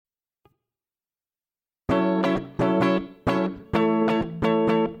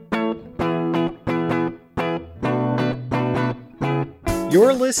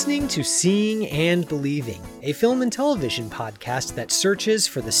You're listening to Seeing and Believing, a film and television podcast that searches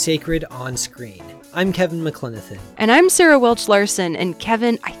for the sacred on screen. I'm Kevin McLenithan. And I'm Sarah Welch-Larson. And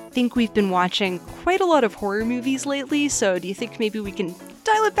Kevin, I think we've been watching quite a lot of horror movies lately, so do you think maybe we can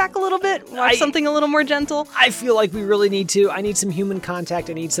dial it back a little bit? Watch something a little more gentle? I feel like we really need to. I need some human contact.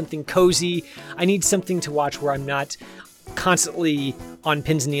 I need something cozy. I need something to watch where I'm not constantly on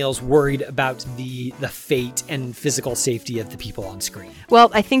pins and needles worried about the fate and physical safety of the people on screen.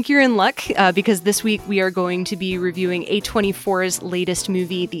 Well, I think you're in luck because this week we are going to be reviewing A24's latest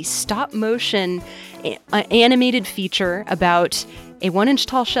movie, the stop-motion animated feature about a 1-inch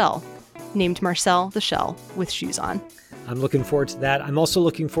tall shell named Marcel the Shell with shoes on. I'm looking forward to that. I'm also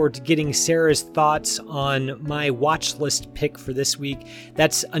looking forward to getting Sarah's thoughts on my watch list pick for this week.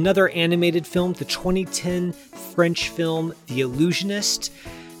 That's another animated film, the 2010 French film, The Illusionist.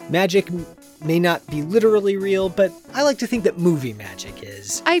 Magic may not be literally real, but I like to think that movie magic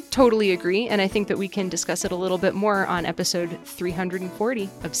is. I totally agree, and I think that we can discuss it a little bit more on episode 340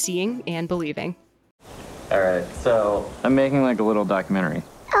 of Seeing and Believing. All right, so I'm making like a little documentary.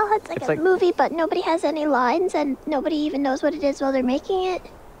 Oh, it's like a movie, but nobody has any lines, and nobody even knows what it is while they're making it?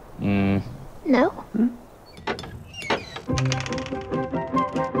 No?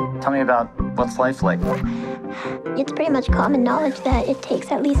 Tell me about what's life like. It's pretty much common knowledge that it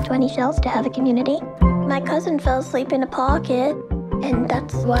takes at least 20 shells to have a community. My cousin fell asleep in a pocket, and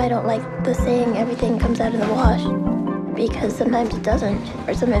that's why I don't like the saying everything comes out of the wash. Because sometimes it doesn't,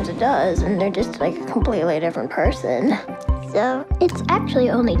 or sometimes it does, and they're just like a completely different person. So it's actually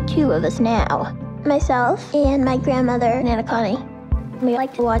only 2 of us now. Myself and my grandmother, Nana Connie. We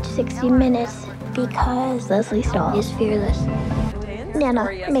like to watch 60 Minutes because Leslie Stahl is fearless.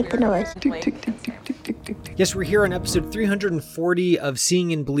 Nana, make the noise. Yes, we're here on episode 340 of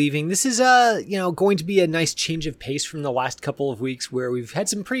Seeing and Believing. This is going to be a nice change of pace from the last couple of weeks where we've had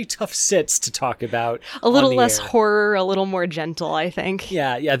some pretty tough sits to talk about. A little less horror, a little more gentle, I think.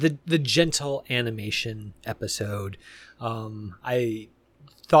 Yeah, the gentle animation episode. I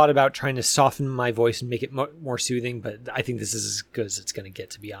thought about trying to soften my voice and make it more soothing, but I think this is as good as it's going to get,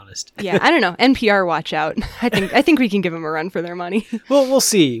 to be honest. Yeah, I don't know. NPR, watch out. I think we can give them a run for their money. Well, we'll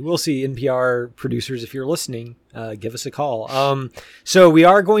see. NPR producers, if you're listening, give us a call. So we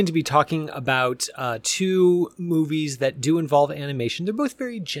are going to be talking about 2 movies that do involve animation. They're both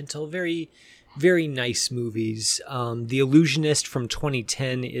very gentle, very, very nice movies. The Illusionist from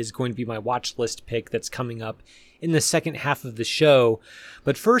 2010 is going to be my watch list pick that's coming up in the second half of the show.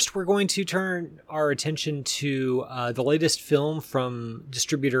 But first, we're going to turn our attention to the latest film from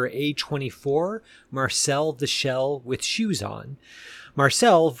distributor A24, Marcel the Shell with Shoes On.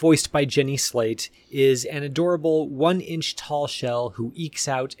 Marcel, voiced by Jenny Slate, is an adorable 1-inch tall shell who ekes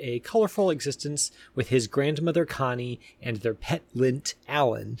out a colorful existence with his grandmother Connie and their pet lint,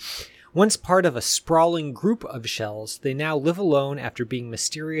 Alan. Once part of a sprawling group of shells, they now live alone after being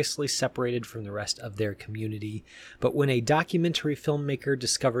mysteriously separated from the rest of their community. But when a documentary filmmaker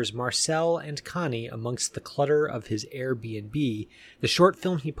discovers Marcel and Connie amongst the clutter of his Airbnb, the short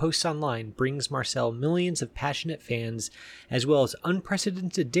film he posts online brings Marcel millions of passionate fans, as well as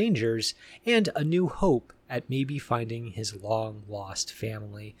unprecedented dangers and a new hope at maybe finding his long-lost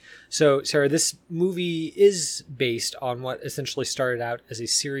family. So, Sarah, this movie is based on what essentially started out as a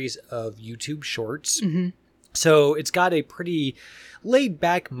series of YouTube shorts. Mm-hmm. So it's got a pretty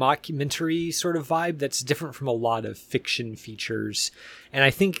laid-back mockumentary sort of vibe that's different from a lot of fiction features. And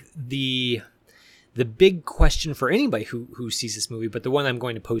I think the big question for anybody who sees this movie, but the one I'm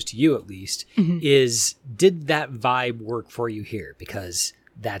going to pose to you at least, is did that vibe work for you here? Because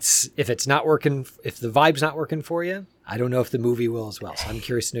if the vibe's not working for you, I don't know if the movie will as well. So I'm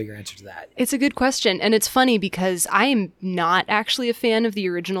curious to know your answer to that. It's a good question. And it's funny because I am not actually a fan of the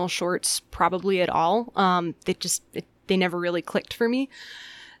original shorts probably at all. They never really clicked for me.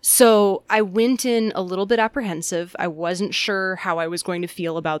 So I went in a little bit apprehensive. I wasn't sure how I was going to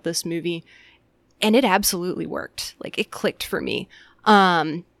feel about this movie. And it absolutely worked. Like, it clicked for me.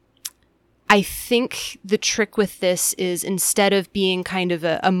 I think the trick with this is, instead of being kind of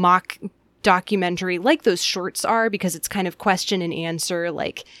a mock documentary like those shorts are, because it's kind of question and answer,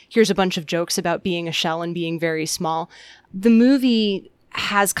 like here's a bunch of jokes about being a shell and being very small, the movie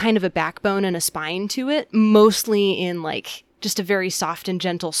has kind of a backbone and a spine to it, mostly in like just a very soft and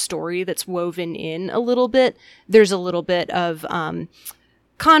gentle story that's woven in a little bit. There's a little bit of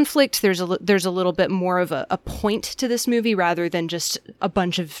conflict. There's a little bit more of a point to this movie rather than just a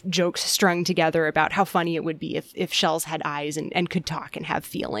bunch of jokes strung together about how funny it would be if shells had eyes and could talk and have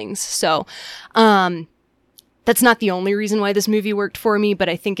feelings. So that's not the only reason why this movie worked for me, but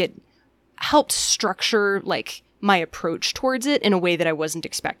I think it helped structure like my approach towards it in a way that I wasn't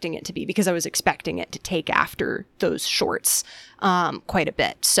expecting it to be, because I was expecting it to take after those shorts quite a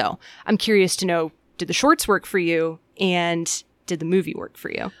bit. So I'm curious to know, did the shorts work for you, and did the movie work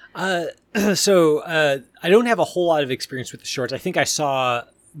for you? So I don't have a whole lot of experience with the shorts. I think I saw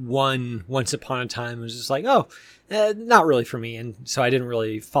one once upon a time. It was just like, not really for me. And so I didn't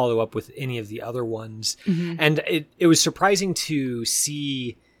really follow up with any of the other ones. Mm-hmm. And it was surprising to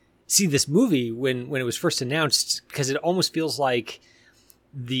see this movie when it was first announced, because it almost feels like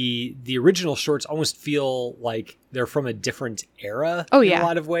the original shorts almost feel like they're from a different era in a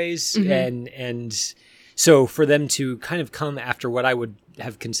lot of ways. Mm-hmm. And so for them to kind of come after what I would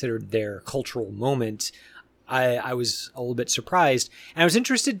have considered their cultural moment, I was a little bit surprised, and I was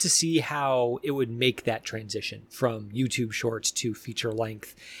interested to see how it would make that transition from YouTube Shorts to feature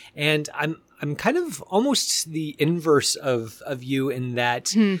length. And I'm kind of almost the inverse of you in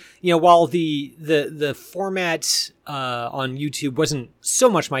that, while the format on YouTube wasn't so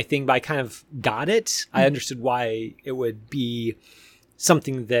much my thing, but I kind of got it. I understood why it would be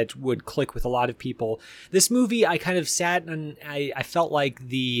something that would click with a lot of people. This movie, I kind of sat and I felt like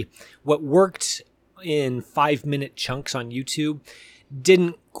what worked in 5-minute chunks on YouTube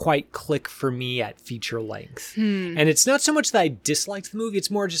didn't quite click for me at feature length. And it's not so much that I disliked the movie, it's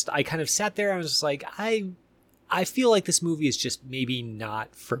more just I kind of sat there and I was just like, I feel like this movie is just maybe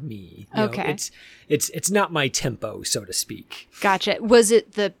not for me. You know, it's not my tempo, so to speak. Gotcha. Was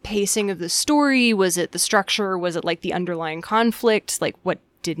it the pacing of the story? Was it the structure? Was it like the underlying conflict? Like, what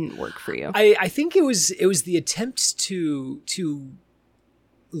didn't work for you? I think it was the attempt to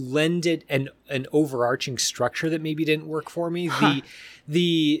lend it an overarching structure that maybe didn't work for me.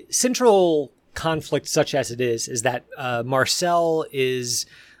 The central conflict, such as it is that Marcel is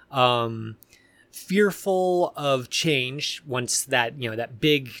fearful of change once that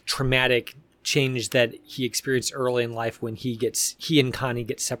big traumatic change that he experienced early in life when he and Connie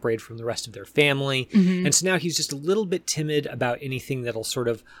get separated from the rest of their family. Mm-hmm. And so now he's just a little bit timid about anything that'll sort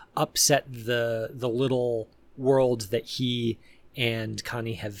of upset the little world that he and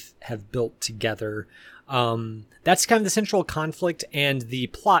Connie have built together. That's kind of the central conflict, and the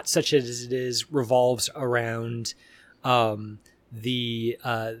plot, such as it is, revolves around their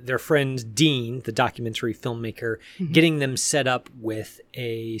friend Dean, the documentary filmmaker, getting them set up with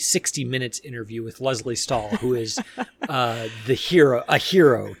a 60 Minutes interview with Leslie Stahl, who is a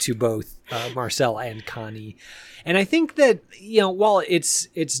hero to both Marcel and Connie. And I think that, while it's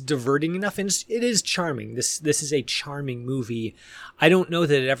diverting enough, and it is charming, this is a charming movie, I don't know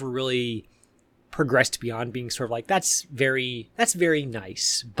that it ever really progressed beyond being sort of like, that's very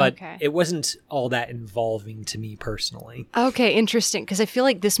nice, but It wasn't all that involving to me personally. Okay, interesting, because I feel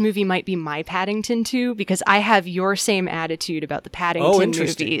like this movie might be my Paddington 2, because I have your same attitude about the Paddington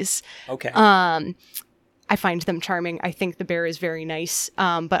movies. Okay. I find them charming. I think the bear is very nice.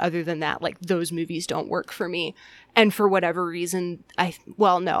 But other than that, like, those movies don't work for me. And for whatever reason, I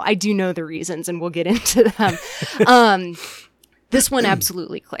do know the reasons, and we'll get into them. This one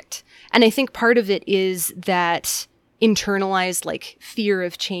absolutely clicked. And I think part of it is that internalized, like, fear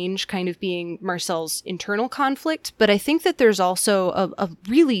of change kind of being Marcel's internal conflict. But I think that there's also a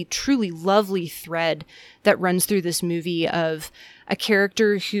really, truly lovely thread that runs through this movie of a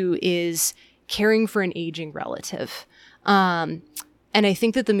character who is caring for an aging relative. And I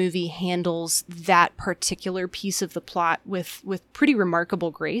think that the movie handles that particular piece of the plot with pretty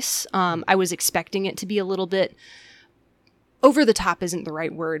remarkable grace. I was expecting it to be a little bit over the top, isn't the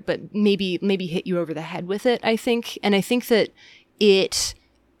right word, but maybe hit you over the head with it, I think. And I think that it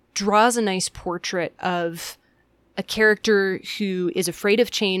draws a nice portrait of a character who is afraid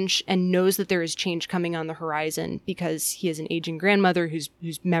of change and knows that there is change coming on the horizon because he has an aging grandmother whose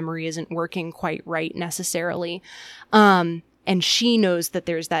memory isn't working quite right necessarily. And she knows that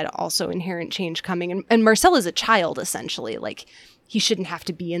there's that also inherent change coming. And Marcel is a child, essentially. Like, he shouldn't have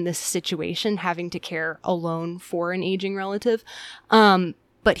to be in this situation, having to care alone for an aging relative.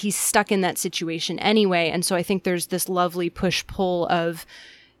 But he's stuck in that situation anyway. And so I think there's this lovely push-pull of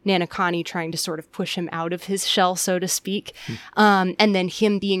Nana Connie trying to sort of push him out of his shell, so to speak. And then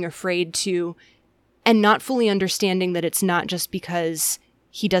him being afraid to, and not fully understanding that it's not just because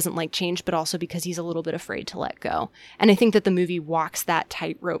he doesn't like change, but also because he's a little bit afraid to let go. And I think that the movie walks that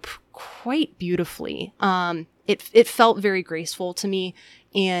tightrope quite beautifully. It felt very graceful to me,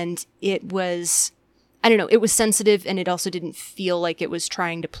 and it was, I don't know, it was sensitive, and it also didn't feel like it was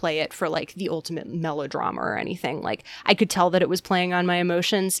trying to play it for, like, the ultimate melodrama or anything. Like, I could tell that it was playing on my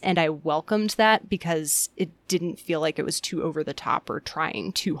emotions, and I welcomed that because it didn't feel like it was too over the top or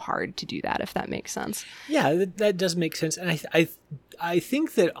trying too hard to do that, if that makes sense. Yeah, that does make sense. And I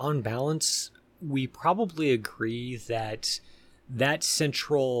think that on balance, we probably agree that that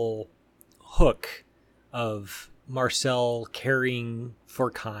central hook of Marcel caring for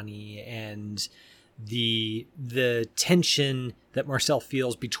Connie and the tension that Marcel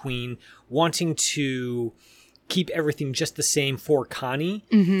feels between wanting to keep everything just the same for Connie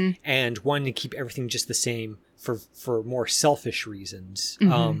and wanting to keep everything just the same for more selfish reasons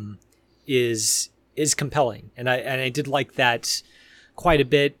is compelling. And I did like that quite a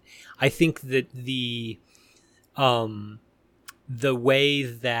bit. I think that the way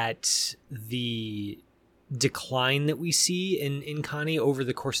that the decline that we see in Connie over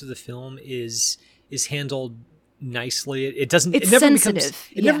the course of the film is handled nicely. It doesn't. It's it never sensitive. becomes.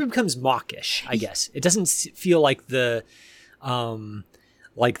 It never becomes mawkish. I guess it doesn't feel like the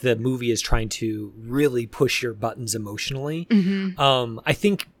movie is trying to really push your buttons emotionally. I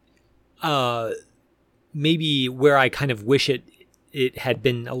think maybe where I kind of wish it had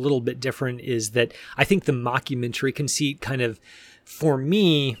been a little bit different is that I think the mockumentary conceit kind of, for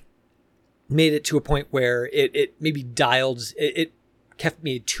me, made it to a point where it maybe it kept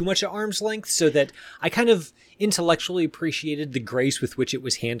me too much at arm's length, so that I kind of intellectually appreciated the grace with which it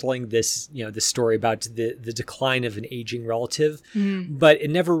was handling this, this story about the decline of an aging relative, but it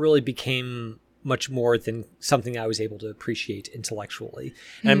never really became much more than something I was able to appreciate intellectually.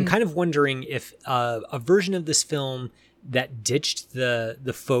 And I'm kind of wondering if a version of this film that ditched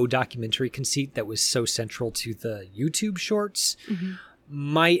the faux documentary conceit that was so central to the YouTube shorts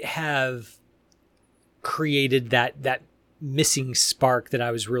might have created that missing spark that I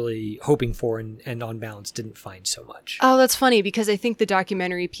was really hoping for and on balance didn't find so much. Oh, that's funny, because I think the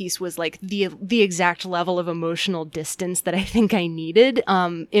documentary piece was like the exact level of emotional distance that I think I needed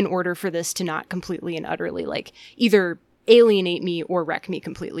in order for this to not completely and utterly like either alienate me or wreck me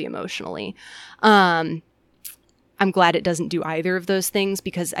completely emotionally. I'm glad it doesn't do either of those things,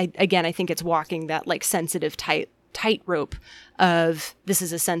 because I think it's walking that like sensitive tightrope of this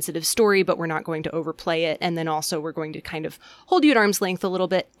is a sensitive story, but we're not going to overplay it. And then also we're going to kind of hold you at arm's length a little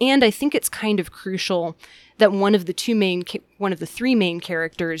bit. And I think it's kind of crucial that one of the three main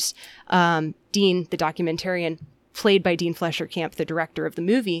characters, Dean, the documentarian, played by Dean Flesher Camp, the director of the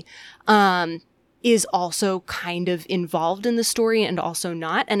movie, is also kind of involved in the story and also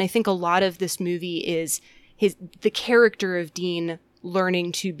not. And I think a lot of this movie is the character of Dean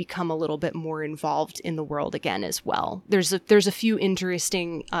learning to become a little bit more involved in the world again as well. There's a few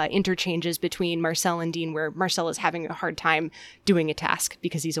interesting interchanges between Marcel and Dean, where Marcel is having a hard time doing a task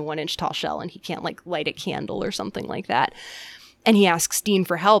because he's a 1-inch tall shell and he can't like light a candle or something like that. And he asks Dean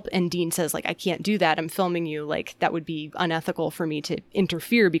for help, and Dean says, like, I can't do that. I'm filming you. Like, that would be unethical for me to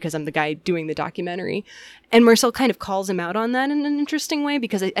interfere because I'm the guy doing the documentary. And Marcel kind of calls him out on that in an interesting way,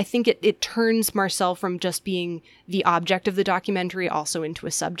 because I think it turns Marcel from just being the object of the documentary also into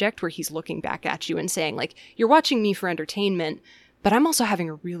a subject, where he's looking back at you and saying, like, you're watching me for entertainment, but I'm also having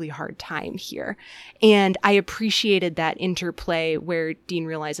a really hard time here. And I appreciated that interplay where Dean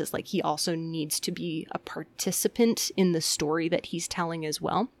realizes like he also needs to be a participant in the story that he's telling as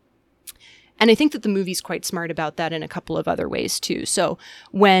well. And I think that the movie's quite smart about that in a couple of other ways too. So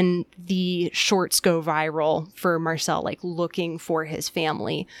when the shorts go viral for Marcel, like looking for his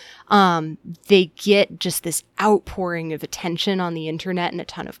family, they get just this outpouring of attention on the internet and a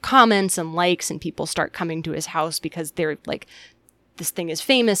ton of comments and likes, and people start coming to his house because they're like, this thing is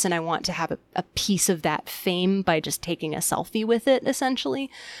famous and I want to have a piece of that fame by just taking a selfie with it,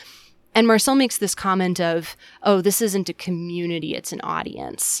 essentially. And Marcel makes this comment of, oh, this isn't a community, it's an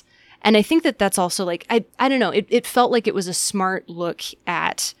audience. And I think that that's also like, I don't know, it felt like it was a smart look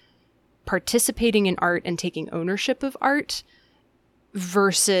at participating in art and taking ownership of art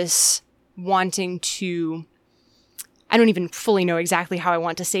versus wanting to, I don't even fully know exactly how I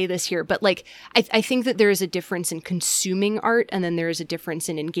want to say this here, but like, I think that there is a difference in consuming art, and then there is a difference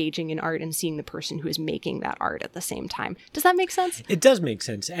in engaging in art and seeing the person who is making that art at the same time. Does that make sense? It does make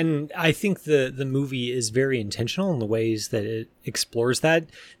sense. And I think the movie is very intentional in the ways that it explores that.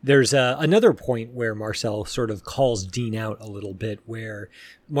 There's another point where Marcel sort of calls Dean out a little bit, where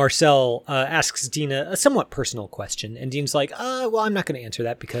Marcel asks Dean a somewhat personal question, and Dean's like, well, I'm not going to answer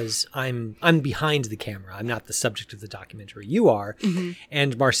that because I'm behind the camera. I'm not the subject of the documentary. You are. Mm-hmm.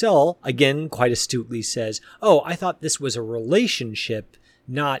 And Marcel, again, quite astutely says, oh, I thought this was a relationship,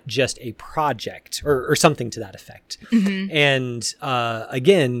 not just a project, or something to that effect. Mm-hmm. And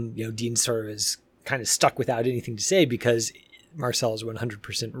again, Dean sort of is kind of stuck without anything to say, because Marcel is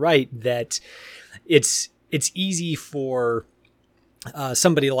 100% right that it's easy for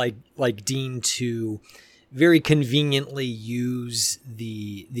somebody like Dean to very conveniently use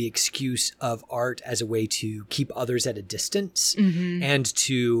the excuse of art as a way to keep others at a distance, mm-hmm. and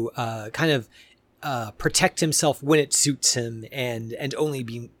to kind of protect himself when it suits him and only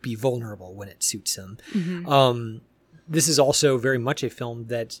be vulnerable when it suits him. This is also very much a film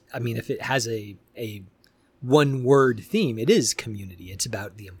that, I mean, if it has a one word theme, it is community. It's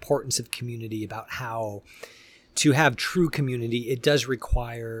about the importance of community, about how to have true community, it does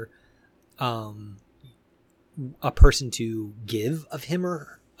require a person to give of him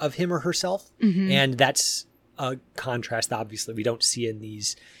or herself. And that's a contrast that obviously we don't see in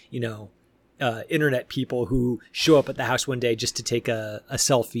these, internet people who show up at the house one day just to take a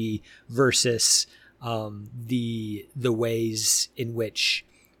selfie versus the ways in which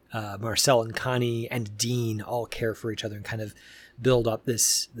Marcel and Connie and Dean all care for each other and kind of build up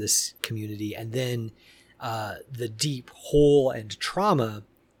this community. And then the deep hole and trauma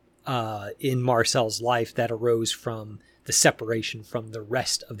in Marcel's life that arose from the separation from the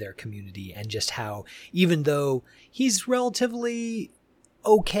rest of their community, and just how, even though he's relatively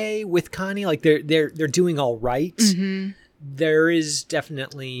okay with Connie, like they're doing all right, there's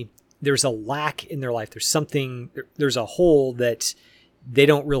a lack in their life. There's a hole that they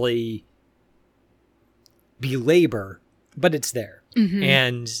don't really belabor, but it's there.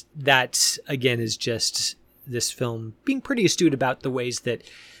 And that, again, is just this film being pretty astute about the ways that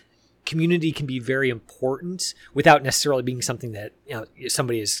community can be very important without necessarily being something that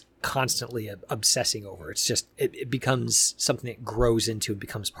somebody is constantly obsessing over. It's just it becomes something that grows into and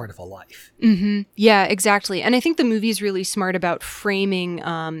becomes part of a life. Yeah, exactly. And I think the movie's really smart about framing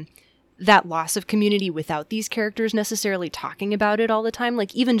that loss of community without these characters necessarily talking about it all the time,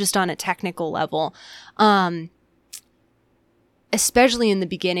 like even just on a technical level. Especially in the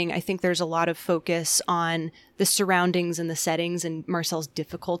beginning, I think there's a lot of focus on the surroundings and the settings and Marcel's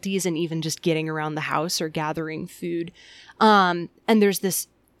difficulties and even just getting around the house or gathering food. And there's this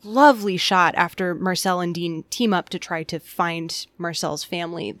lovely shot after Marcel and Dean team up to try to find Marcel's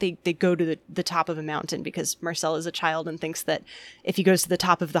family. They go to the top of a mountain because Marcel is a child and thinks that if he goes to the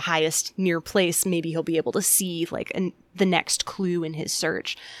top of the highest near place, maybe he'll be able to see like the next clue in his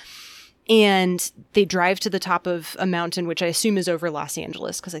search. And they drive to the top of a mountain, which I assume is over Los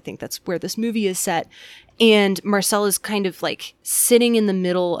Angeles, because I think that's where this movie is set. And Marcel is kind of like sitting in the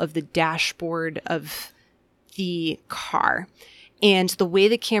middle of the dashboard of the car. And the way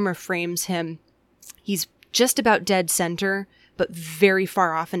the camera frames him, he's just about dead center, but very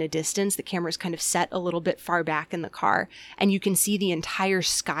far off in a distance. The camera's kind of set a little bit far back in the car. And you can see the entire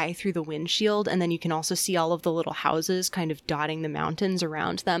sky through the windshield. And then you can also see all of the little houses kind of dotting the mountains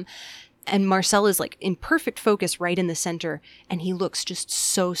around them. And Marcel is like in perfect focus right in the center, and he looks just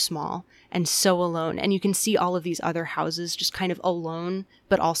so small and so alone. And you can see all of these other houses just kind of alone,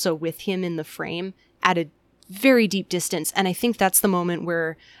 but also with him in the frame at a very deep distance. And I think that's the moment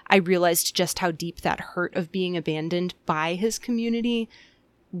where I realized just how deep that hurt of being abandoned by his community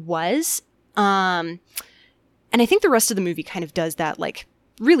was. And I think the rest of the movie kind of does that like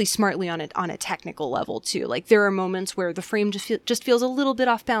really smartly on a technical level too. Like there are moments where the frame just feels a little bit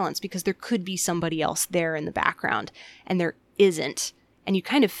off balance because there could be somebody else there in the background and there isn't. And you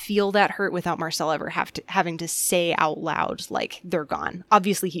kind of feel that hurt without Marcel ever having to say out loud, like, they're gone.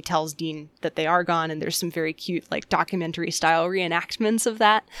 Obviously, he tells Dean that they are gone, and there's some very cute, like, documentary-style reenactments of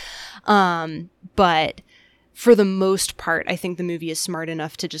that. But for the most part, I think the movie is smart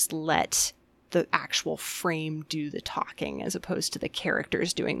enough to just let the actual frame do the talking as opposed to the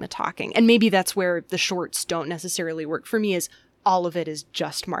characters doing the talking. And maybe that's where the shorts don't necessarily work for me, is all of it is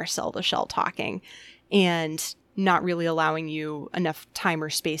just Marcel the Shell talking and not really allowing you enough time or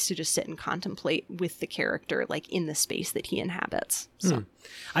space to just sit and contemplate with the character, like in the space that he inhabits. So.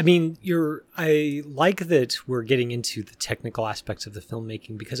 I mean, I like that we're getting into the technical aspects of the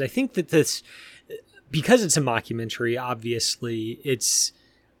filmmaking, because I think that because it's a mockumentary, obviously it's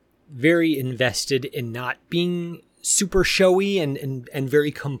very invested in not being super showy and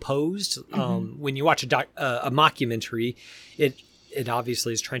very composed. When you watch a mockumentary, it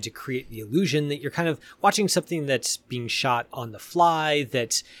obviously is trying to create the illusion that you're kind of watching something that's being shot on the fly,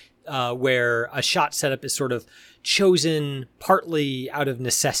 that where a shot setup is sort of chosen partly out of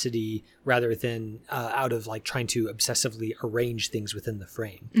necessity rather than out of like trying to obsessively arrange things within the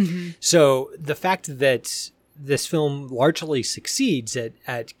frame. So the fact that this film largely succeeds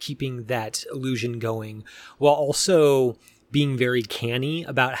at keeping that illusion going, while also being very canny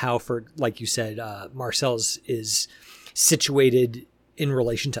about how, for like you said, Marcel's is situated in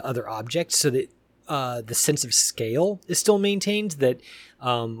relation to other objects, so that the sense of scale is still maintained, that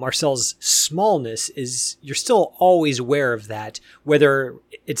Marcel's smallness is, you're still always aware of that, whether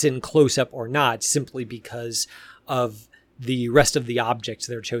it's in close-up or not, simply because of the rest of the objects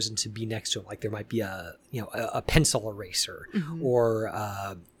that are chosen to be next to him. Like there might be a pencil eraser or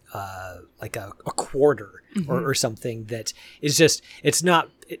a quarter or something that is just, it's not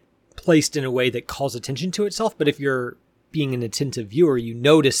placed in a way that calls attention to itself. But if you're being an attentive viewer, you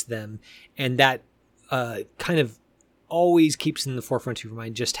notice them, and that kind of always keeps in the forefront of your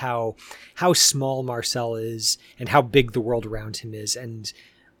mind just how small Marcel is and how big the world around him is. And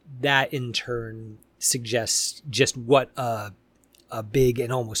that in turn suggests just what a big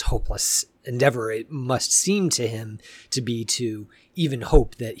and almost hopeless endeavor it must seem to him to be, to even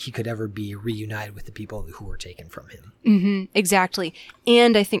hope that he could ever be reunited with the people who were taken from him. Mm-hmm, exactly.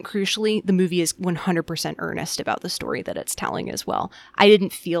 And I think crucially, the movie is 100% earnest about the story that it's telling as well. I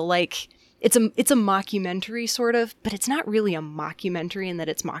didn't feel like it's a mockumentary sort of, but it's not really a mockumentary in that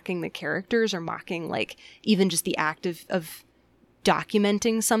it's mocking the characters or mocking like even just the act of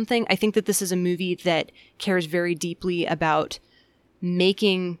documenting something. I think that this is a movie that cares very deeply about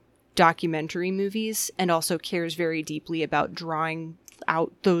making documentary movies and also cares very deeply about drawing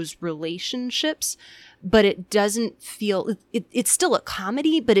out those relationships, but it doesn't feel, it's still a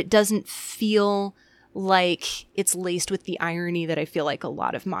comedy, but it doesn't feel like it's laced with the irony that I feel like a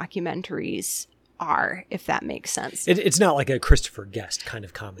lot of mockumentaries are, if that makes sense. It's not like a Christopher Guest kind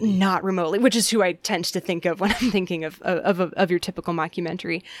of comedy. Not remotely, which is who I tend to think of when I'm thinking of your typical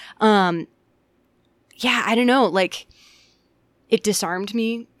mockumentary. Yeah, I don't know, like, it disarmed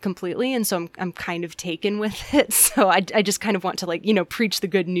me completely, and so I'm kind of taken with it. So I just kind of want to, like, you know, preach the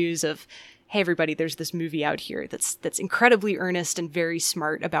good news of, hey, everybody, there's this movie out here that's incredibly earnest and very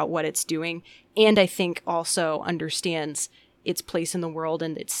smart about what it's doing, and I think also understands its place in the world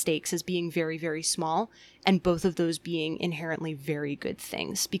and its stakes as being very, very small, and both of those being inherently very good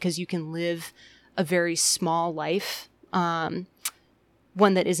things, because you can live a very small life,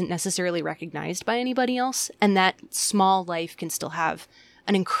 one that isn't necessarily recognized by anybody else, and that small life can still have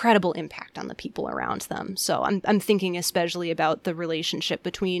an incredible impact on the people around them. So I'm thinking especially about the relationship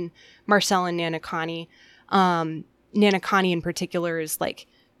between Marcel and Nana Connie. Nana Connie in particular is like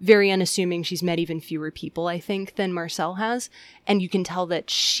very unassuming. She's met even fewer people, I think, than Marcel has. And you can tell that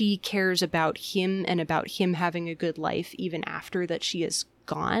she cares about him and about him having a good life even after that she is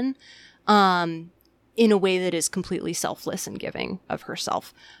gone. In a way that is completely selfless and giving of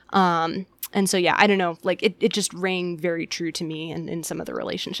herself. And so, yeah, I don't know, like it just rang very true to me and in some of the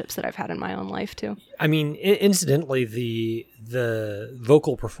relationships that I've had in my own life too. I mean, incidentally, the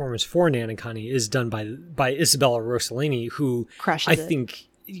vocal performance for Nana Connie is done by Isabella Rossellini, who think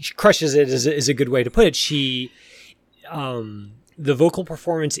crushes it is a good way to put it. She, the vocal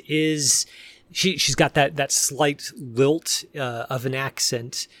performance is, She's got that slight lilt of an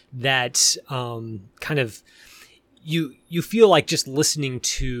accent that kind of you feel like just listening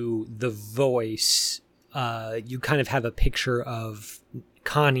to the voice. You kind of have a picture of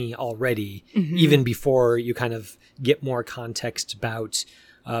Connie already, even before you kind of get more context about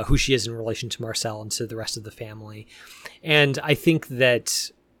who she is in relation to Marcel and to the rest of the family. And I think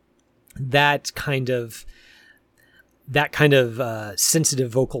that kind of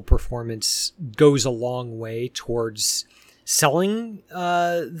sensitive vocal performance goes a long way towards selling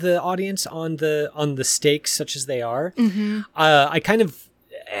the audience on the stakes such as they are. I kind of,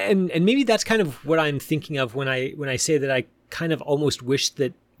 and maybe that's kind of what I'm thinking of when I say that I kind of almost wish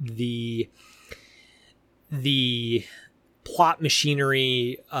that the plot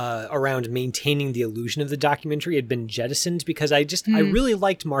machinery around maintaining the illusion of the documentary had been jettisoned, because I really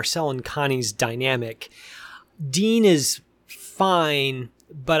liked Marcel and Connie's dynamic. Dean is fine,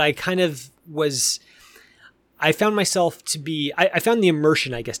 but I found myself to be, I found the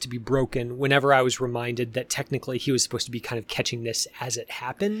immersion, I guess, to be broken whenever I was reminded that technically he was supposed to be kind of catching this as it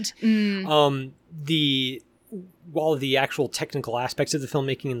happened. While the actual technical aspects of the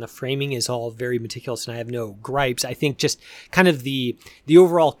filmmaking and the framing is all very meticulous and I have no gripes, I think just kind of the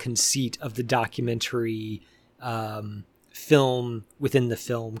overall conceit of the documentary film within the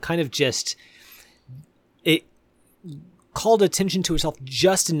film kind of just, it called attention to itself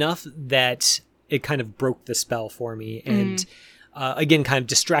just enough that it kind of broke the spell for me, and again kind of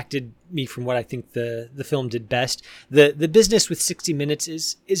distracted me from what I think the film did best. The business with 60 Minutes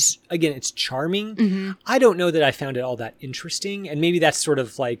is again, it's charming. I don't know that I found it all that interesting, and maybe that's sort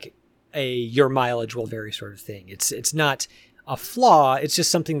of like a your mileage will vary sort of thing. It's not a flaw, it's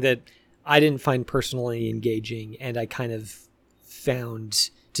just something that I didn't find personally engaging, and I kind of found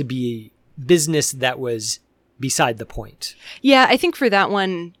to be business that was beside the point. Yeah, I think for that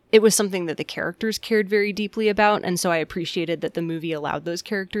one, it was something that the characters cared very deeply about, and so I appreciated that the movie allowed those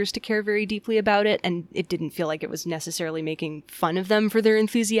characters to care very deeply about it, and it didn't feel like it was necessarily making fun of them for their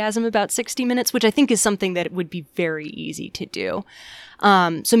enthusiasm about 60 Minutes, which I think is something that would be very easy to do.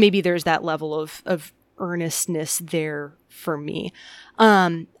 So maybe there's that level of earnestness there for me.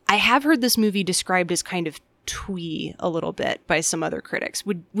 I have heard this movie described as kind of twee a little bit by some other critics.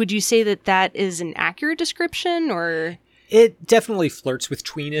 Would you say that is an accurate description, or? It definitely flirts with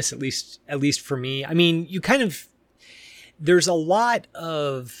tweeness, at least for me. I mean, there's a lot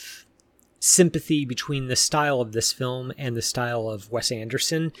of sympathy between the style of this film and the style of Wes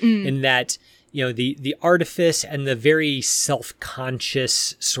Anderson, in that, the artifice and the very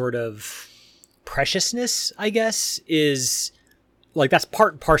self-conscious sort of preciousness, I guess, is like, that's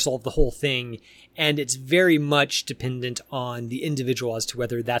part and parcel of the whole thing. And it's very much dependent on the individual as to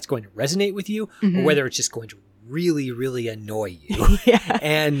whether that's going to resonate with you or whether it's just going to really, really annoy you. Yeah.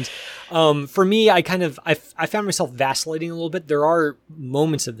 And for me, I found myself vacillating a little bit. There are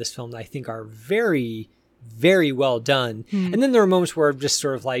moments of this film that I think are very, very well done. And then there are moments where I'm just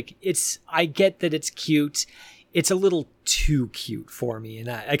sort of like, I get that it's cute. It's a little too cute for me. And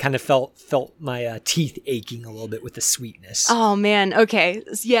I kind of felt my teeth aching a little bit with the sweetness. Oh, man. Okay.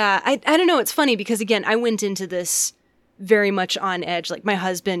 Yeah. I don't know. It's funny because, again, I went into this very much on edge. Like, my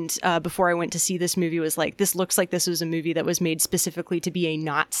husband, before I went to see this movie, was like, this looks like this was a movie that was made specifically to be a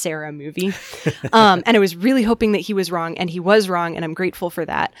not Sarah movie. And I was really hoping that he was wrong, and he was wrong, and I'm grateful for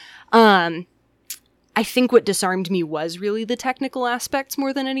that. I think what disarmed me was really the technical aspects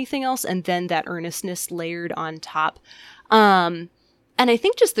more than anything else, and then that earnestness layered on top. And I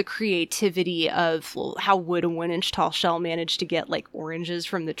think just the creativity of how would a 1-inch tall shell manage to get like oranges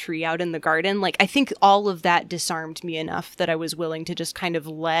from the tree out in the garden? Like, I think all of that disarmed me enough that I was willing to just kind of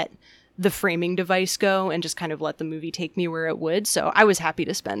let the framing device go and just kind of let the movie take me where it would. So I was happy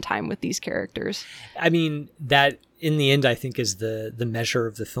to spend time with these characters. I mean, that in the end, I think is the measure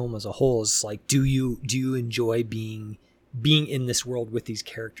of the film as a whole, is like, do you enjoy being in this world with these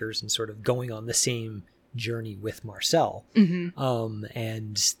characters and sort of going on the same journey with Marcel? And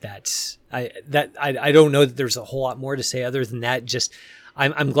I don't know that there's a whole lot more to say other than that. Just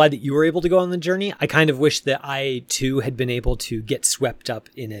I'm glad that you were able to go on the journey. I kind of wish that I too had been able to get swept up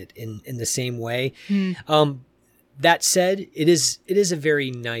in it in the same way. That said, it is a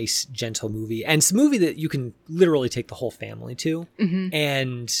very nice, gentle movie, and it's a movie that you can literally take the whole family to,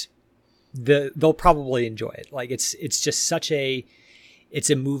 and they'll probably enjoy it. Like, it's just it's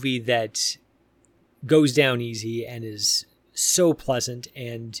a movie that goes down easy and is so pleasant,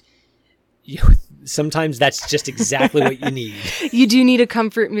 and sometimes that's just exactly what you need. You do need a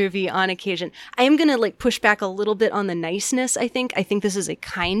comfort movie on occasion. I am going to push back a little bit on the niceness, I think. I think this is a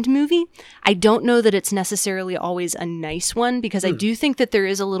kind movie. I don't know that it's necessarily always a nice one, because I do think that there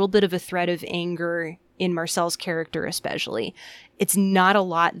is a little bit of a thread of anger in Marcel's character especially. It's not a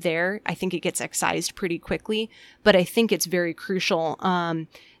lot there. I think it gets excised pretty quickly, but I think it's very crucial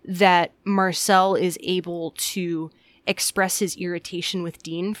that Marcel is able to express his irritation with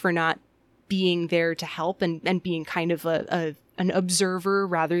Dean for not being there to help and being kind of an observer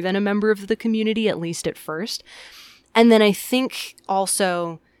rather than a member of the community, at least at first. And then I think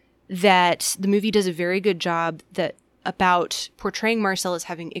also that the movie does a very good job about portraying Marcel as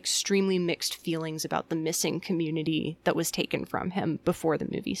having extremely mixed feelings about the missing community that was taken from him before the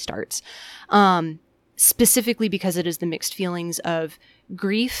movie starts. Specifically because it is the mixed feelings of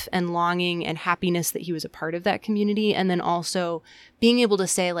grief and longing and happiness that he was a part of that community. And then also being able to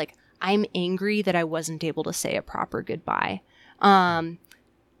say, like, I'm angry that I wasn't able to say a proper goodbye. And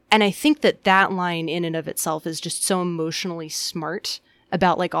I think that line in and of itself is just so emotionally smart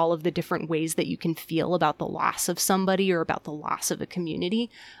about like all of the different ways that you can feel about the loss of somebody or about the loss of a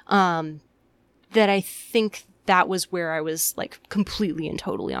community. That I think that was where I was like completely and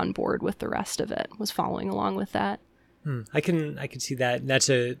totally on board with the rest of it, was following along with that. I can see that.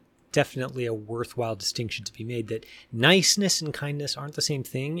 That's definitely a worthwhile distinction to be made, that niceness and kindness aren't the same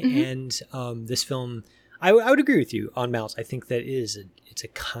thing. And this film, I would agree with you on balance. I think that it's a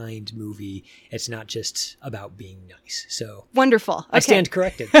kind movie. It's not just about being nice. So wonderful. Okay. I stand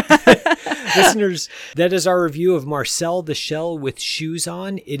corrected. Listeners, that is our review of Marcel the Shell with Shoes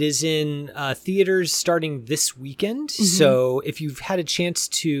On. It is in theaters starting this weekend. So if you've had a chance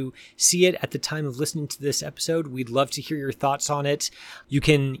to see it at the time of listening to this episode, we'd love to hear your thoughts on it. You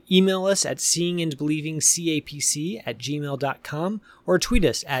can email us at seeingandbelievingcapc@gmail.com or tweet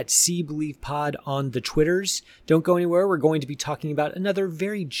us at SeeBelievePod on the Twitters. Don't go anywhere. We're going to be talking about another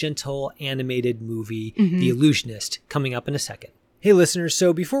very gentle animated movie, The Illusionist, coming up in a second. Hey listeners,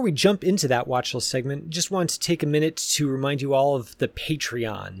 so before we jump into that watch list segment, just want to take a minute to remind you all of the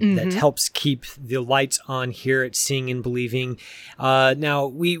Patreon that helps keep the lights on here at Seeing and Believing. Now,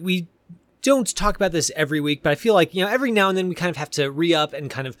 we don't talk about this every week, but I feel like, every now and then we kind of have to re-up and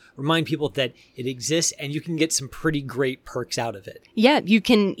kind of remind people that it exists, and you can get some pretty great perks out of it. Yeah, you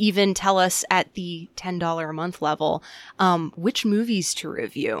can even tell us at the $10 a month level which movies to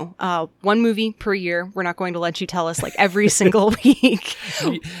review. One movie per year. We're not going to let you tell us like every single week.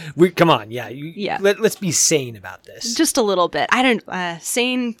 Come on, yeah. Let's be sane about this. Just a little bit.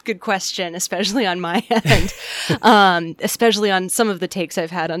 Sane, good question, especially on my end. Especially on some of the takes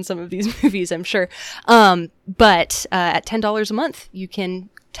I've had on some of these movies, I'm sure. But at $10 a month, you can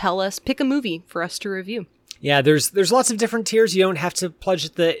pick a movie for us to review. Yeah, there's lots of different tiers. You don't have to pledge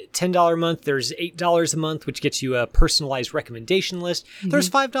at the $10 a month. There's $8 a month, which gets you a personalized recommendation list. Mm-hmm.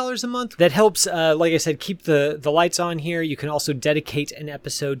 There's $5 a month. That helps, like I said, keep the lights on here. You can also dedicate an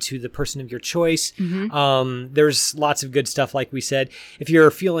episode to the person of your choice. Mm-hmm. There's lots of good stuff, like we said. If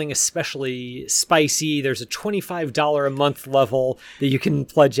you're feeling especially spicy, there's a $25 a month level that you can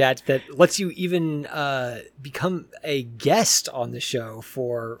pledge at that lets you even become a guest on the show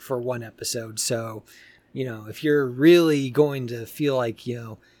for one episode. So, if you're really going to feel like,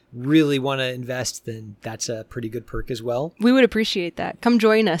 really want to invest, then that's a pretty good perk as well. We would appreciate that. Come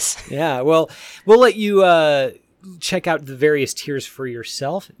join us. Yeah, well, we'll let you check out the various tiers for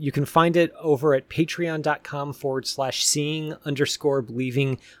yourself. You can find it over at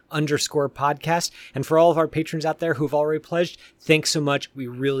patreon.com/seeing_believing_podcast. And for all of our patrons out there who've already pledged, thanks so much. We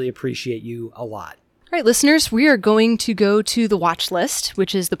really appreciate you a lot. All right, listeners, we are going to go to the watch list,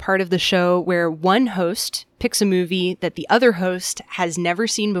 which is the part of the show where one host picks a movie that the other host has never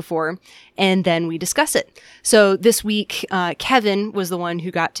seen before, and then we discuss it. So this week, Kevin was the one who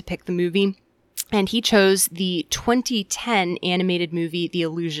got to pick the movie, and he chose the 2010 animated movie, The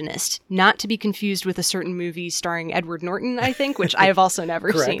Illusionist, not to be confused with a certain movie starring Edward Norton, I think, which I have also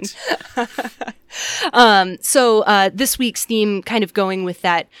never seen. So this week's theme, kind of going with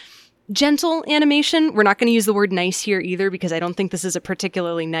that gentle animation. We're not going to use the word nice here either, because I don't think this is a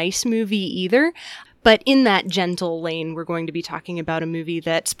particularly nice movie either. But in that gentle lane, we're going to be talking about a movie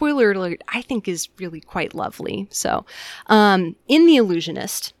that, spoiler alert, I think is really quite lovely. So, in The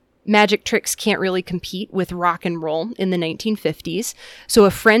Illusionist, magic tricks can't really compete with rock and roll in the 1950s. So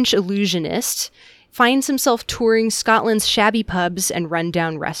a French illusionist finds himself touring Scotland's shabby pubs and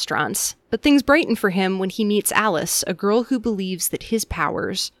rundown restaurants. But things brighten for him when he meets Alice, a girl who believes that his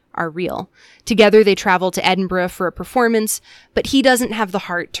powers are real. Together they travel to Edinburgh for a performance, but he doesn't have the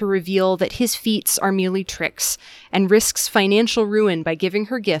heart to reveal that his feats are merely tricks, and risks financial ruin by giving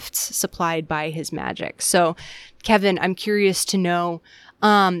her gifts supplied by his magic. So, Kevin, I'm curious to know,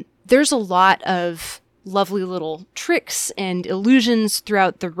 there's a lot of lovely little tricks and illusions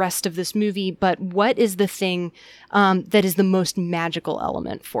throughout the rest of this movie, but what is the thing that is the most magical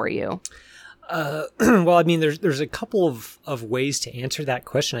element for you? Well, I mean, there's a couple of ways to answer that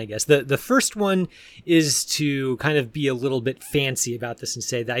question, I guess. The first one is to kind of be a little bit fancy about this and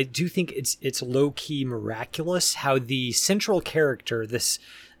say that I do think it's low-key miraculous how the central character, this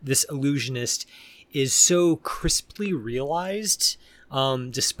illusionist, is so crisply realized,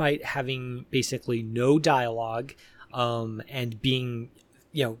 despite having basically no dialogue, and being,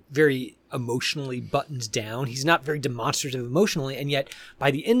 very emotionally buttoned down. He's not very demonstrative emotionally, and yet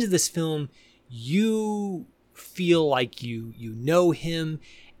by the end of this film, you feel like you know him,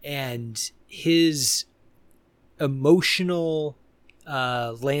 and his emotional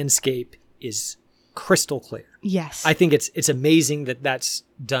landscape is crystal clear. Yes. I think it's amazing that that's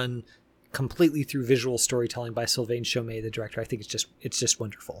done completely through visual storytelling by Sylvain Chomet, the director. I think it's just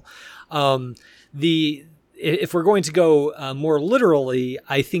wonderful. If we're going to go more literally,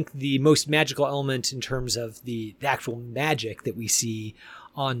 I think the most magical element in terms of the actual magic that we see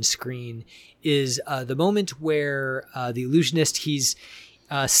on screen is the moment where the illusionist, he's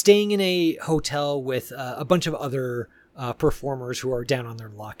staying in a hotel with a bunch of other performers who are down on their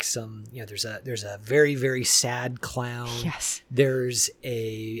luck. There's a very, very sad clown. Yes. There's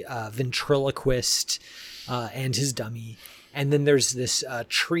a ventriloquist and his dummy, and then there's this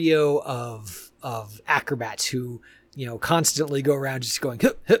trio of acrobats who constantly go around just going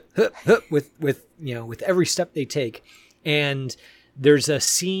hup, hup, hup, hup, with every step they take. And there's a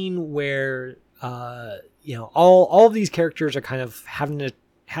scene where all of these characters are kind of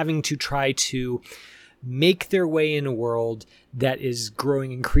having to try to make their way in a world that is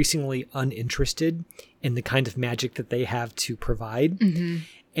growing increasingly uninterested in the kind of magic that they have to provide.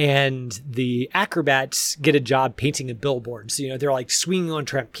 And the acrobats get a job painting a billboard. So, they're like swinging on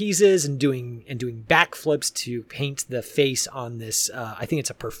trapezes and doing backflips to paint the face on this. I think it's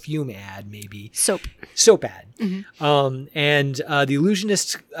a perfume ad, maybe soap ad. And the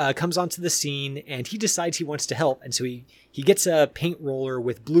illusionist comes onto the scene, and he decides he wants to help. And so he gets a paint roller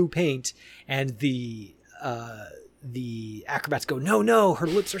with blue paint, and the acrobats go, no, her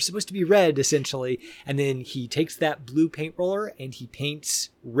lips are supposed to be red, essentially. And then he takes that blue paint roller and he paints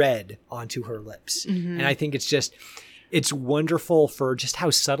red onto her lips. And I think it's wonderful for just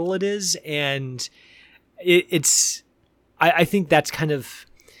how subtle it is. And I think that's kind of,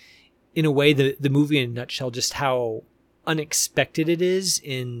 in a way, the movie in a nutshell, just how unexpected it is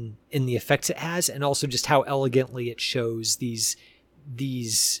in the effects it has, and also just how elegantly it shows these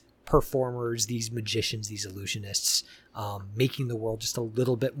performers, these magicians, these illusionists, making the world just a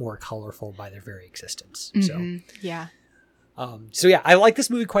little bit more colorful by their very existence. So I like this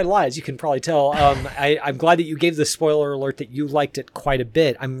movie quite a lot, as you can probably tell. I'm glad that you gave the spoiler alert that you liked it quite a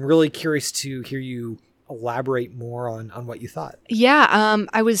bit. I'm really curious to hear you elaborate more on what you thought.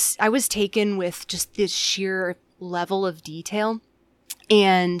 I was taken with just this sheer level of detail,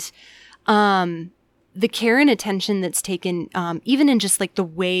 and the care and attention that's taken, even in just like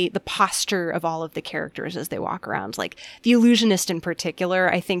the posture of all of the characters as they walk around, like the illusionist in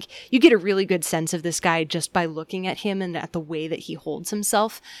particular. I think you get a really good sense of this guy just by looking at him and at the way that he holds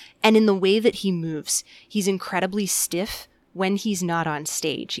himself, and in the way that he moves. He's incredibly stiff when he's not on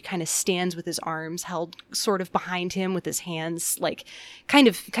stage. He kind of stands with his arms held sort of behind him, with his hands like kind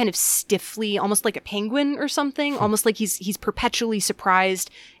of stiffly, almost like a penguin or something, almost like he's perpetually surprised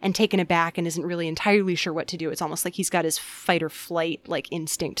and taken aback and isn't really entirely sure what to do. It's almost like he's got his fight or flight like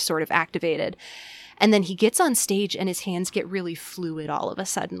instinct sort of activated. And then he gets on stage and his hands get really fluid all of a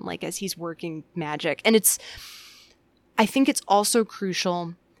sudden, like as he's working magic. And I think it's also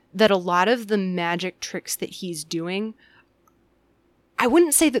crucial that a lot of the magic tricks that he's doing, I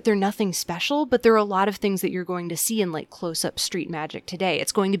wouldn't say that they're nothing special, but there are a lot of things that you're going to see in like close-up street magic today.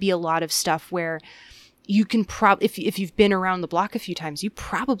 It's going to be a lot of stuff where you can if you've been around the block a few times, you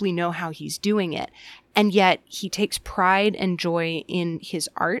probably know how he's doing it. And yet he takes pride and joy in his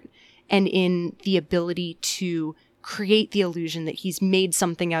art and in the ability to create the illusion that he's made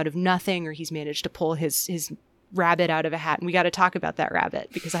something out of nothing, or he's managed to pull his rabbit out of a hat. And we got to talk about that rabbit,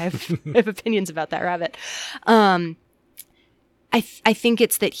 because I have opinions about that rabbit. I think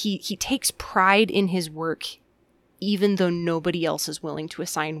it's that he takes pride in his work, even though nobody else is willing to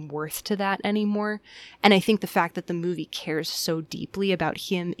assign worth to that anymore. And I think the fact that the movie cares so deeply about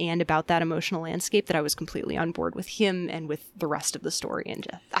him and about that emotional landscape, that I was completely on board with him and with the rest of the story. And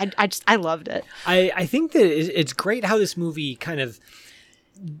I loved it. I think that it's great how this movie kind of,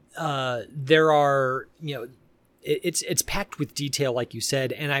 there are, it's packed with detail, like you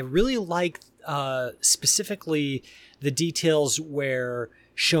said. And I really like specifically the details where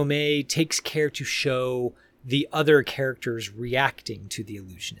Chaumet takes care to show the other characters reacting to the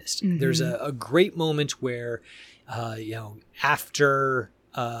illusionist. There's a great moment where, after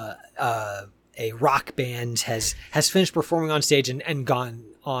a rock band has finished performing on stage and gone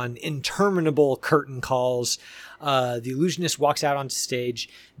on interminable curtain calls, the illusionist walks out onto stage.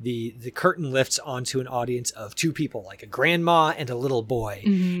 The curtain lifts onto an audience of two people, like a grandma and a little boy.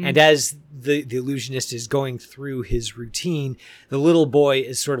 And as the illusionist is going through his routine, the little boy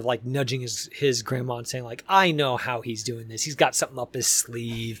is sort of like nudging his grandma and saying like, I know how he's doing this. He's got something up his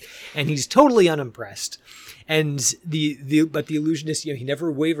sleeve, and he's totally unimpressed. And but the illusionist, he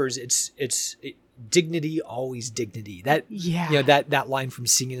never wavers. It's dignity, always dignity. That line from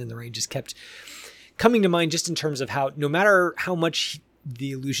Singing in the Rain just kept coming to mind, just in terms of how no matter how much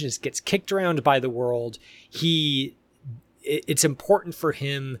the illusionist gets kicked around by the world, it's important for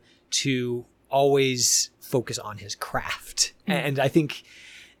him to always focus on his craft. And I think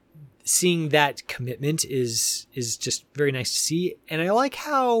seeing that commitment is just very nice to see. And I like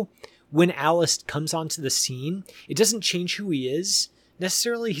how when Alice comes onto the scene, it doesn't change who he is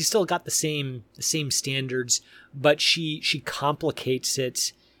necessarily. He's still got the same standards, but she complicates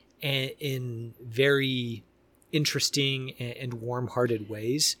it in very interesting and warm-hearted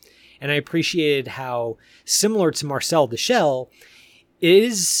ways. And I appreciated how, similar to Marcel the Shell, it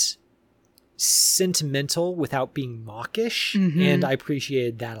is sentimental without being mawkish. And I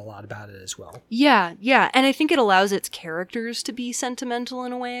appreciated that a lot about it as well. Yeah. And I think it allows its characters to be sentimental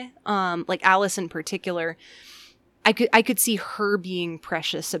in a way. Like Alice in particular, I could see her being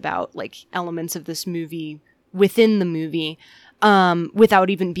precious about like elements of this movie within the movie,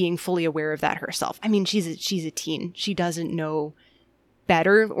 without even being fully aware of that herself. I mean, she's a teen. She doesn't know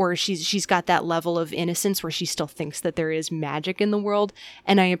better, or she's got that level of innocence where she still thinks that there is magic in the world.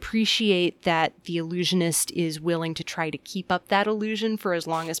 And I appreciate that the illusionist is willing to try to keep up that illusion for as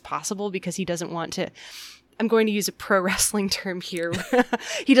long as possible, because he doesn't want to, I'm going to use a pro wrestling term here.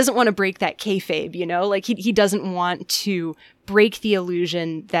 He doesn't want to break that kayfabe, you know, like he doesn't want to break the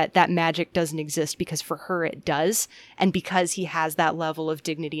illusion that that magic doesn't exist, because for her it does. And because he has that level of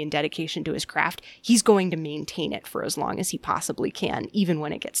dignity and dedication to his craft, he's going to maintain it for as long as he possibly can, even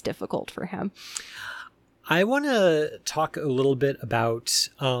when it gets difficult for him. I want to talk a little bit about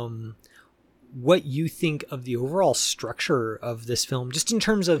what you think of the overall structure of this film, just in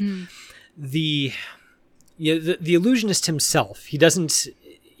terms of the illusionist himself. He doesn't,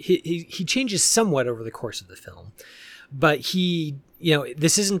 he changes somewhat over the course of the film, but he, you know,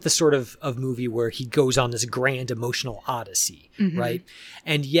 this isn't the sort of movie where he goes on this grand emotional odyssey, right?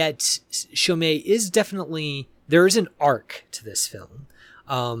 And yet Chaumet is definitely, there is an arc to this film.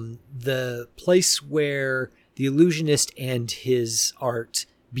 The place where the illusionist and his art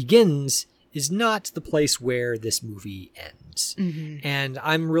begins is not the place where this movie ends. And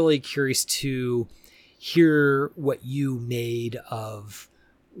I'm really curious to hear what you made of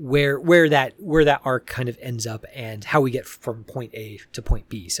where that arc kind of ends up and how we get from point A to point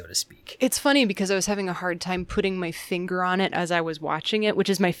B, so to speak. It's funny because I was having a hard time putting my finger on it as I was watching it, which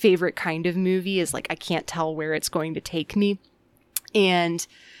is my favorite kind of movie, is like I can't tell where it's going to take me. And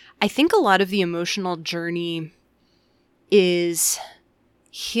I think a lot of the emotional journey is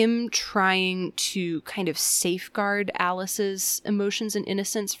him trying to kind of safeguard Alice's emotions and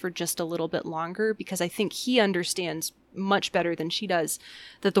innocence for just a little bit longer, because I think he understands much better than she does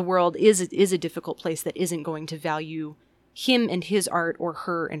that the world is a difficult place that isn't going to value him and his art or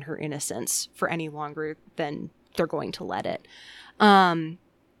her and her innocence for any longer than they're going to let it.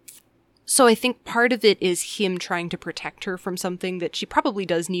 So I think part of it is him trying to protect her from something that she probably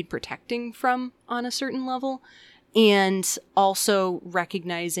does need protecting from on a certain level, and also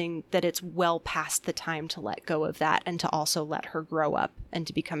recognizing that it's well past the time to let go of that and to also let her grow up and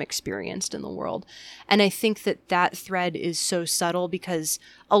to become experienced in the world. And I think that that thread is so subtle, because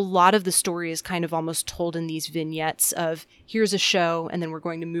a lot of the story is kind of almost told in these vignettes of, here's a show, and then we're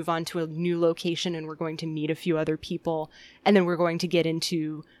going to move on to a new location, and we're going to meet a few other people, and then we're going to get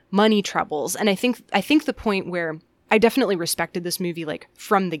into money troubles. And I think the point where I definitely respected this movie, like,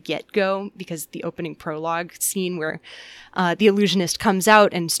 from the get-go, because the opening prologue scene where the illusionist comes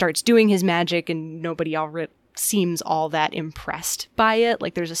out and starts doing his magic and nobody seems all that impressed by it.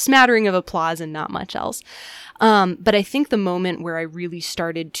 Like, there's a smattering of applause and not much else. But I think the moment where I really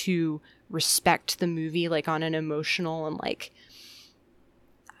started to respect the movie, like, on an emotional and, like,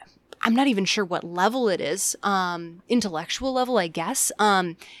 I'm not even sure what level it is, intellectual level, I guess,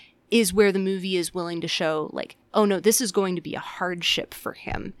 is where the movie is willing to show, like, oh no, this is going to be a hardship for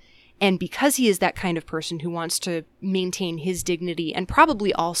him. And because he is that kind of person who wants to maintain his dignity and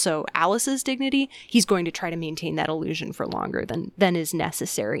probably also Alice's dignity, he's going to try to maintain that illusion for longer than is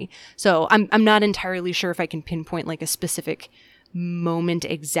necessary. So I'm not entirely sure if I can pinpoint like a specific moment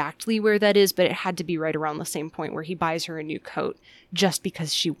exactly where that is, but it had to be right around the same point where he buys her a new coat just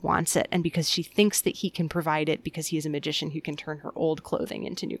because she wants it and because she thinks that he can provide it, because he is a magician who can turn her old clothing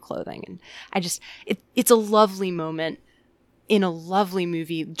into new clothing. And it's a lovely moment in a lovely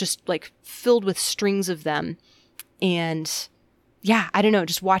movie, just like filled with strings of them. And yeah, I don't know,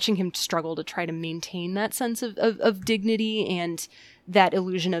 just watching him struggle to try to maintain that sense of dignity and that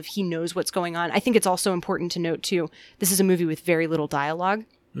illusion of he knows what's going on. I think it's also important to note too, this is a movie with very little dialogue.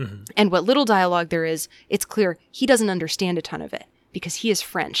 Mm-hmm. And what little dialogue there is, it's clear he doesn't understand a ton of it because he is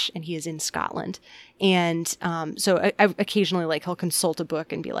French and he is in Scotland. And so I occasionally, like, he'll consult a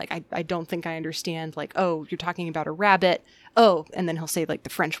book and be like, I don't think I understand, like, oh, you're talking about a rabbit. Oh, and then he'll say like the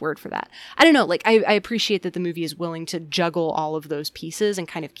French word for that. I don't know. Like, I appreciate that the movie is willing to juggle all of those pieces and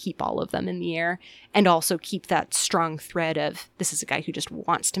kind of keep all of them in the air, and also keep that strong thread of this is a guy who just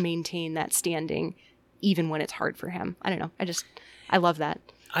wants to maintain that standing even when it's hard for him. I don't know. I love that.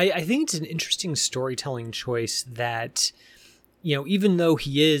 I think it's an interesting storytelling choice that, you know, even though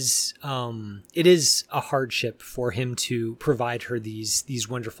he is, it is a hardship for him to provide her these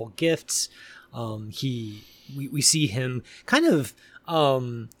wonderful gifts. We see him kind of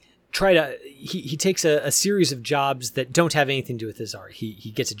he takes a series of jobs that don't have anything to do with his art.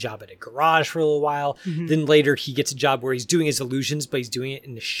 He gets a job at a garage for a little while. Mm-hmm. Then later he gets a job where he's doing his illusions, but he's doing it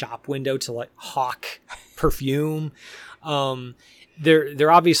in the shop window to like hawk perfume.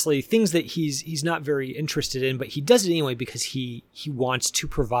 They're obviously things that he's not very interested in, but he does it anyway because he wants to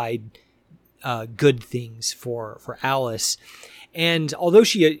provide good things for Alice. And although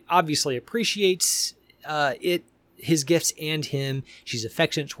she obviously appreciates it, his gifts and him. She's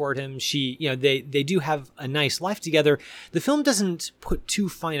affectionate toward him. They do have a nice life together. The film doesn't put too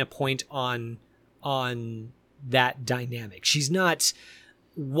fine a point on that dynamic. She's not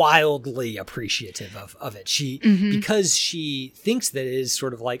wildly appreciative of it. Because she thinks that it is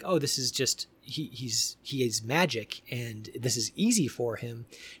sort of like, oh, this is just he is magic and this is easy for him.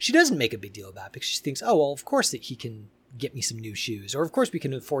 She doesn't make a big deal about it because she thinks, oh, well, of course that he can get me some new shoes, or of course we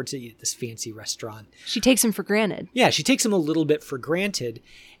can afford to eat at this fancy restaurant. She takes him for granted. Yeah, she takes him a little bit for granted.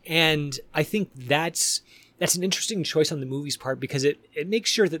 And I think that's an interesting choice on the movie's part, because it makes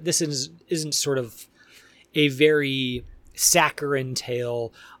sure that this isn't sort of a very saccharine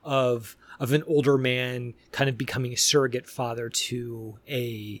tale of an older man kind of becoming a surrogate father to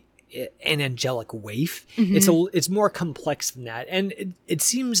an angelic waif. It's more complex than that. And it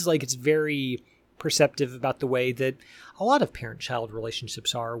seems like it's very perceptive about the way that a lot of parent-child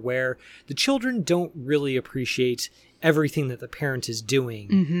relationships are, where the children don't really appreciate everything that the parent is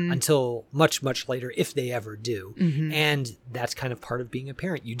doing until much, much later, if they ever do. And that's kind of part of being a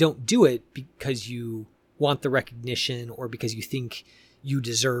parent. You don't do it because you want the recognition or because you think you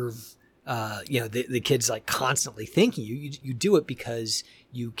deserve, the kids like constantly thanking you. You do it because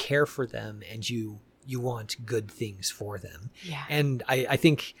you care for them and you want good things for them. Yeah. And I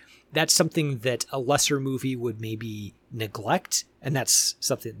think that's something that a lesser movie would maybe neglect, and that's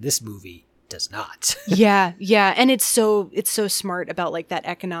something this movie does not. Yeah. And it's so smart about like that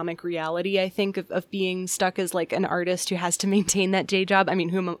economic reality, I think, of being stuck as like an artist who has to maintain that day job. I mean,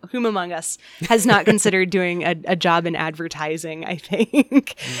 whom among us has not considered doing a job in advertising, I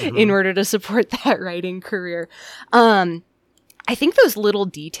think, in order to support that writing career. I think those little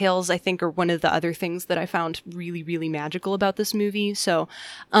details, I think, are one of the other things that I found really, really magical about this movie. So,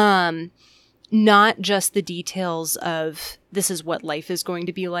 not just the details of this is what life is going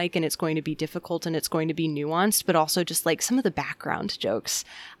to be like and it's going to be difficult and it's going to be nuanced, but also just like some of the background jokes.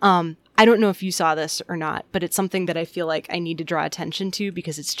 I don't know if you saw this or not, but it's something that I feel like I need to draw attention to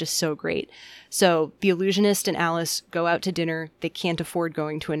because it's just so great. So the illusionist and Alice go out to dinner. They can't afford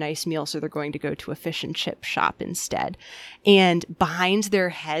going to a nice meal, so they're going to go to a fish and chip shop instead. And behind their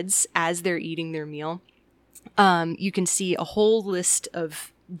heads, as they're eating their meal, you can see a whole list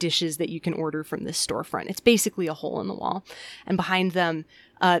of dishes that you can order from this storefront. It's basically a hole in the wall. And behind them,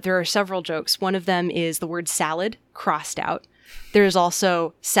 there are several jokes. One of them is the word salad crossed out. There's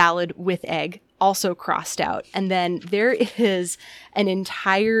also salad with egg, also crossed out. And then there is an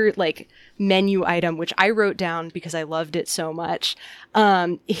entire like menu item, which I wrote down because I loved it so much.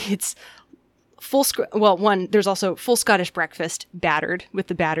 It's there's also full Scottish breakfast, battered, with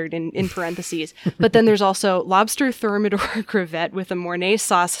the battered in parentheses. But then there's also lobster thermidor crevette with a Mornay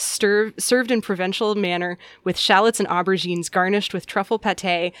sauce served in provincial manner with shallots and aubergines garnished with truffle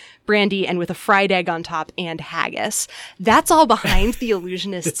pate, brandy, and with a fried egg on top and haggis. That's all behind the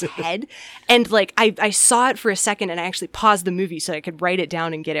illusionist's head. And like, I saw it for a second and I actually paused the movie so I could write it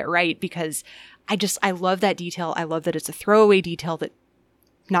down and get it right, because I love that detail. I love that it's a throwaway detail that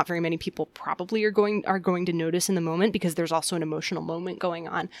not very many people probably are going to notice in the moment, because there's also an emotional moment going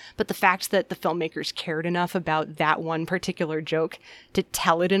on. But the fact that the filmmakers cared enough about that one particular joke to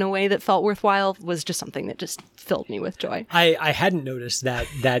tell it in a way that felt worthwhile was just something that just filled me with joy. I hadn't noticed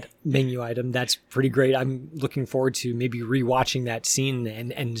that menu item. That's pretty great. I'm looking forward to maybe rewatching that scene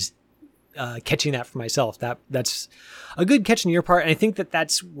and catching that for myself. That's a good catch on your part. And I think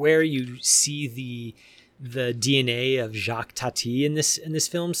that's where you see the DNA of Jacques Tati in this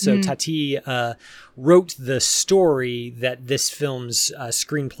film. So Tati wrote the story that this film's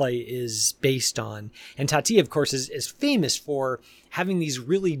screenplay is based on. And Tati, of course, is famous for having these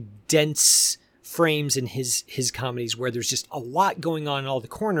really dense frames in his comedies where there's just a lot going on in all the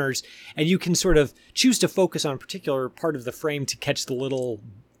corners, and you can sort of choose to focus on a particular part of the frame to catch the little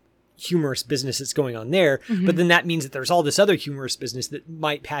humorous business that's going on there. But then that means that there's all this other humorous business that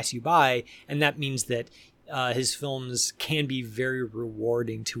might pass you by, and that means that his films can be very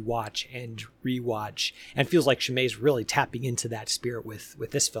rewarding to watch and rewatch, and feels like Chamae's really tapping into that spirit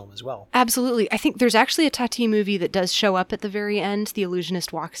with this film as well. Absolutely. I think there's actually a Tati movie that does show up at the very end. The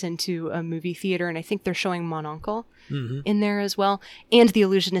illusionist walks into a movie theater, and I think they're showing Mon Oncle in there as well. And the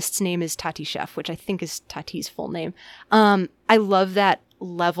illusionist's name is Tati Chef, which I think is Tati's full name. I love that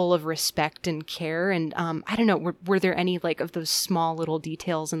level of respect and care. And I don't know, were there any like of those small little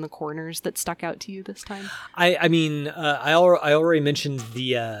details in the corners that stuck out to you this time? I mean, I already mentioned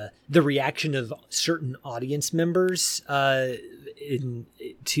the reaction of certain audience members to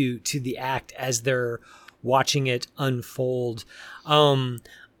the act as they're watching it unfold.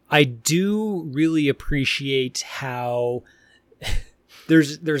 I do really appreciate how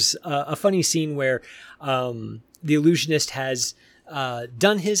there's a funny scene where the illusionist has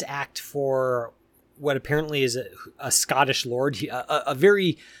done his act for what apparently is a Scottish lord, a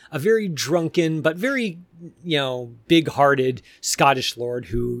very drunken but very big-hearted Scottish lord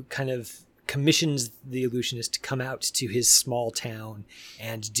who kind of commissions the illusionist to come out to his small town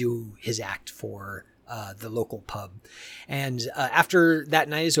and do his act for the local pub. And after that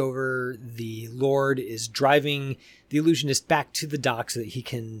night is over, the Lord is driving the illusionist back to the dock so that he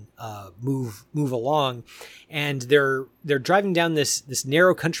can move along. And they're driving down this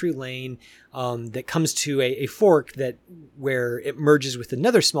narrow country lane that comes to a fork where it merges with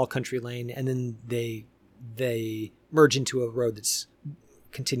another small country lane, and then they merge into a road that's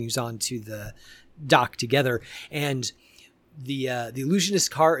continues on to the dock together. And the illusionist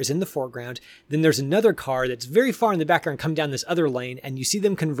car is in the foreground. Then there's another car that's very far in the background come down this other lane, and you see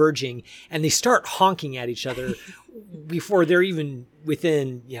them converging, and they start honking at each other before they're even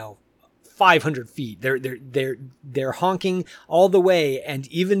within 500 feet. They're honking all the way, and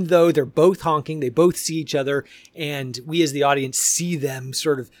even though they're both honking, they both see each other, and we as the audience see them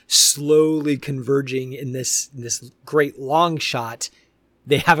sort of slowly converging in this great long shot.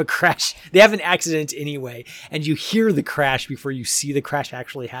 They have a crash. They have an accident anyway, and you hear the crash before you see the crash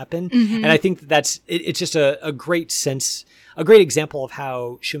actually happen. Mm-hmm. And I think it's just a great example of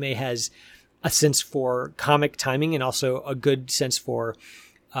how Chaumet has a sense for comic timing and also a good sense for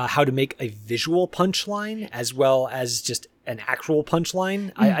how to make a visual punchline as well as just an actual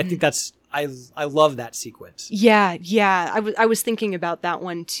punchline. Mm-hmm. I think I love that sequence. Yeah. I was thinking about that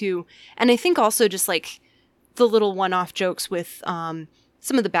one too, and I think also just like the little one-off jokes with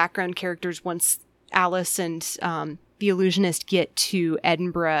some of the background characters once Alice and the illusionist get to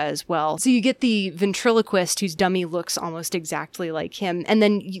Edinburgh as well. So you get the ventriloquist whose dummy looks almost exactly like him. And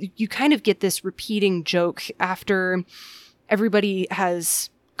then you kind of get this repeating joke after everybody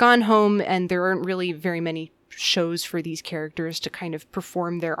has gone home and there aren't really very many shows for these characters to kind of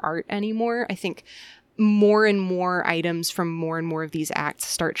perform their art anymore. I think more and more items from more and more of these acts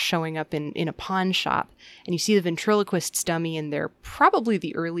start showing up in a pawn shop, and you see the ventriloquist's dummy, and they're probably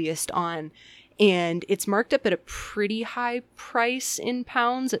the earliest on, and it's marked up at a pretty high price in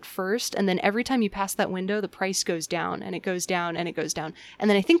pounds at first, and then every time you pass that window, the price goes down, and it goes down, and it goes down, and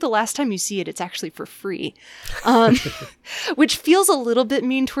then I think the last time you see it, it's actually for free, which feels a little bit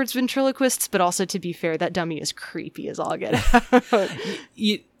mean towards ventriloquists, but also, to be fair, that dummy is creepy as all get out.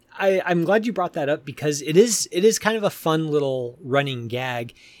 I'm glad you brought that up because it is kind of a fun little running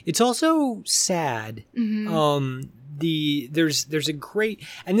gag. It's also sad. Mm-hmm. There's a great,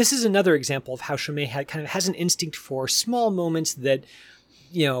 and this is another example of how Chaumet has an instinct for small moments that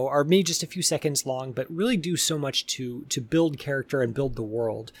are maybe just a few seconds long, but really do so much to build character and build the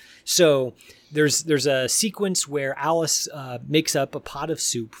world. So there's a sequence where Alice makes up a pot of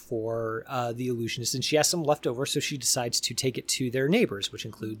soup for the illusionist, and she has some left over, so she decides to take it to their neighbors, which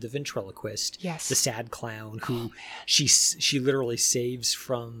include the ventriloquist, yes, the sad clown, who she literally saves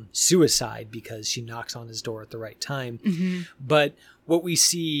from suicide because she knocks on his door at the right time. Mm-hmm. But what we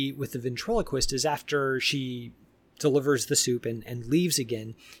see with the ventriloquist is after she delivers the soup and leaves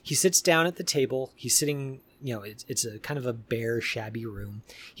again, he sits down at the table. He's sitting, it's a kind of a bare, shabby room.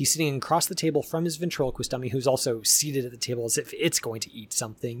 He's sitting across the table from his ventriloquist dummy, who's also seated at the table as if it's going to eat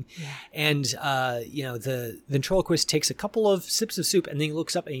something. Yeah. And, the ventriloquist takes a couple of sips of soup and then he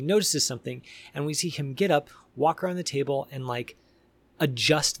looks up and he notices something. And we see him get up, walk around the table and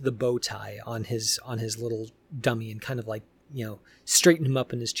adjust the bow tie on his little dummy and kind of straighten him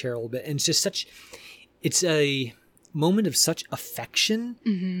up in his chair a little bit. And it's just it's a moment of such affection,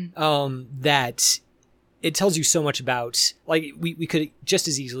 mm-hmm, that it tells you so much about, we could just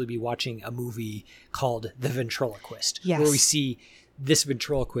as easily be watching a movie called The Ventriloquist, yes, where we see this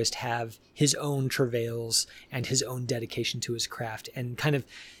ventriloquist have his own travails and his own dedication to his craft, and kind of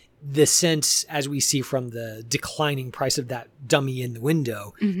the sense, as we see from the declining price of that dummy in the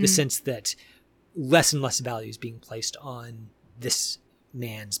window, mm-hmm, the sense that less and less value is being placed on this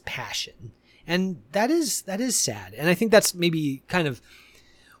man's passion. And that is sad. And I think that's maybe kind of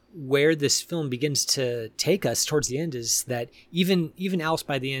where this film begins to take us towards the end, is that even Alice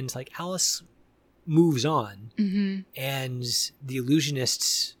by the end, Alice moves on, mm-hmm, and the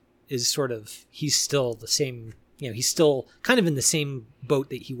illusionist is he's still the same, he's still kind of in the same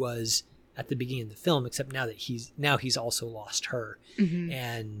boat that he was at the beginning of the film, except now that he's also lost her, mm-hmm,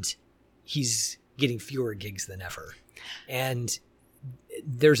 and he's getting fewer gigs than ever. And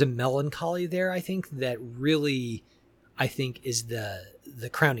there's a melancholy there, I think, that really, is the the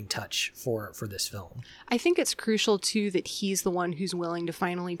crowning touch for this film. I think it's crucial too that he's the one who's willing to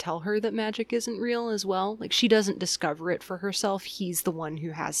finally tell her that magic isn't real as well. Like, she doesn't discover it for herself. He's the one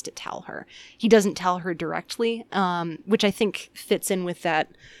who has to tell her. He doesn't tell her directly, which I think fits in with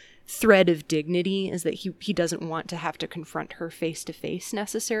that thread of dignity, is that he doesn't want to have to confront her face to face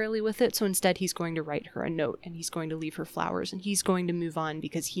necessarily with it. So instead he's going to write her a note, and he's going to leave her flowers, and he's going to move on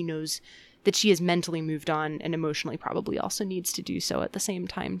because he knows that she has mentally moved on and emotionally probably also needs to do so at the same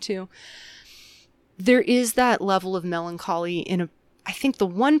time too. There is that level of melancholy I think the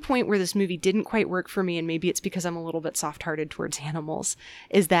one point where this movie didn't quite work for me, and maybe it's because I'm a little bit soft-hearted towards animals,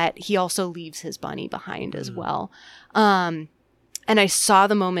 is that he also leaves his bunny behind as well. And I saw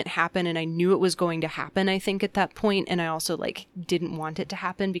the moment happen, and I knew it was going to happen, I think, at that point. And I also, didn't want it to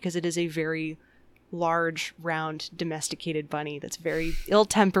happen because it is a very large, round, domesticated bunny that's very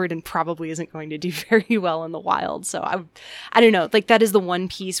ill-tempered and probably isn't going to do very well in the wild. So I don't know. That is the one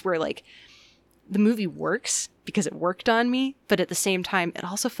piece where, the movie works because it worked on me. But at the same time, it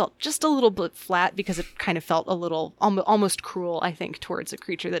also felt just a little bit flat because it kind of felt a little almost cruel, I think, towards a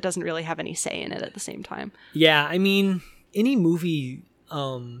creature that doesn't really have any say in it at the same time. Yeah, I mean, any movie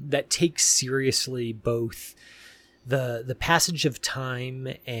that takes seriously both the passage of time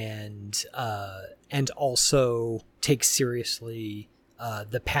and also takes seriously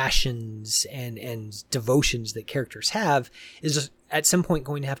the passions and devotions that characters have is at some point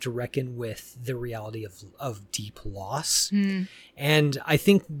going to have to reckon with the reality of deep loss. And I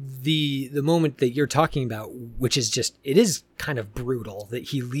think the moment that you're talking about, which is just, it is kind of brutal, that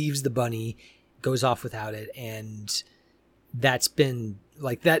he leaves the bunny, goes off without it, and that's been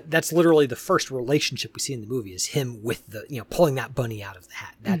that's literally the first relationship we see in the movie, is him with pulling that bunny out of the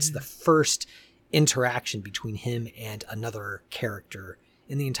hat. That's the first interaction between him and another character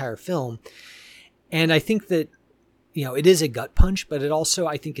in the entire film. And I think that, it is a gut punch, but it also,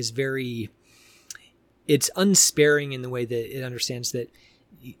 I think, is it's unsparing in the way that it understands that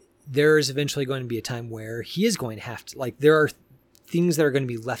there is eventually going to be a time where he is going to have to, there are things that are going to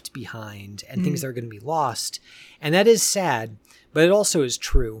be left behind and things that are going to be lost. And that is sad, but it also is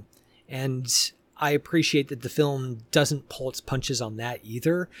true. And I appreciate that the film doesn't pull its punches on that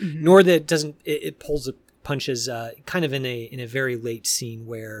either, nor that it pulls its punches kind of in a very late scene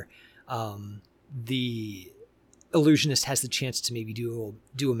where the illusionist has the chance to maybe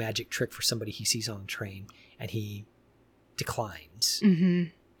do a magic trick for somebody he sees on the train, and he declines.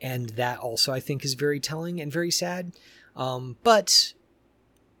 And that also, I think, is very telling and very sad. But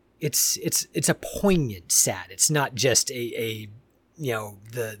it's a poignant sad. It's not just the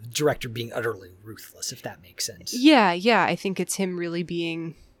director being utterly ruthless, if that makes sense. Yeah. I think it's him really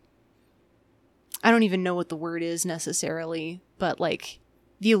being, I don't even know what the word is necessarily, but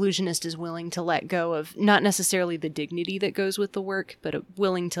the illusionist is willing to let go of not necessarily the dignity that goes with the work, but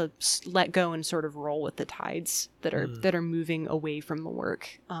willing to let go and sort of roll with the tides that are moving away from the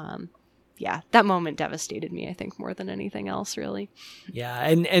work. Yeah, that moment devastated me, I think, more than anything else, really. Yeah,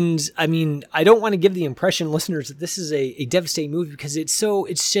 and I mean, I don't want to give the impression, listeners, that this is a devastating movie, because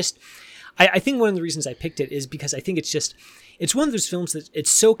I think one of the reasons I picked it is because I think it's one of those films that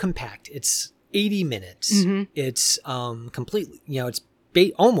it's so compact. It's 80 minutes. It's completely, it's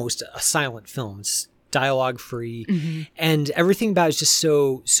almost a silent film. It's dialogue free, and everything about it is just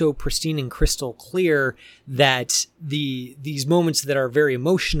so pristine and crystal clear that these moments that are very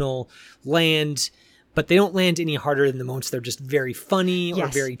emotional land, but they don't land any harder than the moments that are just very funny or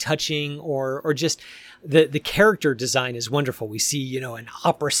very touching, or just the character design is wonderful. We see, an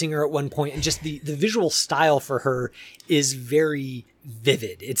opera singer at one point, and just the visual style for her is very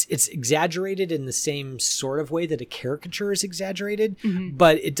vivid. It's exaggerated in the same sort of way that a caricature is exaggerated,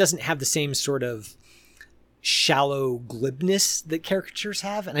 but it doesn't have the same sort of shallow glibness that caricatures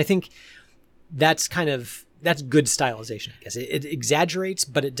have. And I think that's good stylization, I guess. It exaggerates,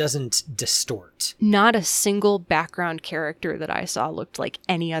 but it doesn't distort. Not a single background character that I saw looked like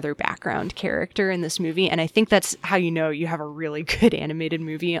any other background character in this movie. And I think that's how you have a really good animated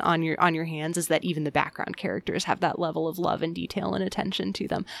movie on your hands, is that even the background characters have that level of love and detail and attention to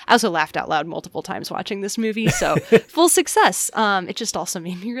them. I also laughed out loud multiple times watching this movie, so full success. It just also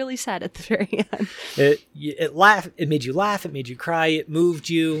made me really sad at the very end. It made you laugh, it made you cry, it moved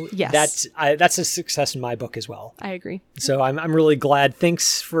you. Yes. That's a success in my book as well. I agree. So I'm really glad.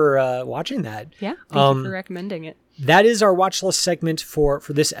 Thanks for watching that. Yeah, thank you for recommending it. That is our watch list segment for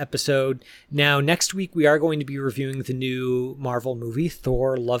this episode. Now, next week we are going to be reviewing the new Marvel movie,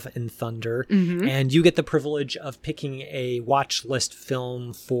 Thor: Love and Thunder, and you get the privilege of picking a watch list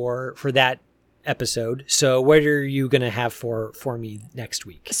film for that episode. So what are you going to have for me next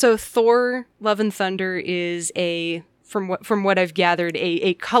week? So Thor: Love and Thunder is a from what I've gathered,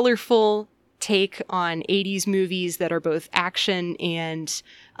 a colorful take on 80s movies that are both action and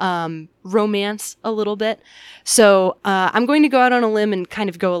romance a little bit. So I'm going to go out on a limb and kind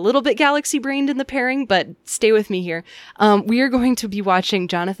of go a little bit galaxy-brained in the pairing, but stay with me here. We are going to be watching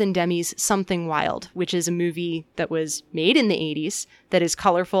Jonathan Demme's Something Wild, which is a movie that was made in the 80s that is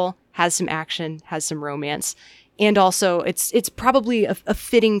colorful, has some action, has some romance. And also, it's probably a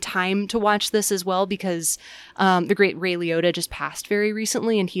fitting time to watch this as well because the great Ray Liotta just passed very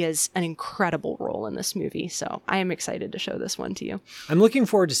recently, and he has an incredible role in this movie. So I am excited to show this one to you. I'm looking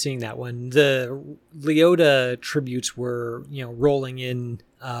forward to seeing that one. The Liotta tributes were, rolling in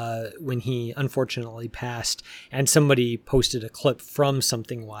when he unfortunately passed, and somebody posted a clip from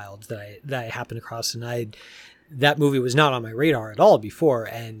Something Wild that I happened across, and that movie was not on my radar at all before,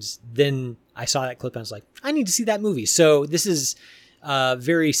 and then I saw that clip and I was like, I need to see that movie. So this is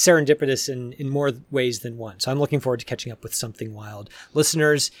very serendipitous in more ways than one. So I'm looking forward to catching up with Something Wild.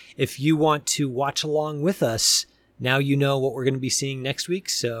 Listeners, if you want to watch along with us, now you know what we're going to be seeing next week.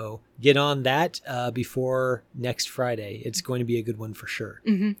 So get on that before next Friday. It's going to be a good one for sure.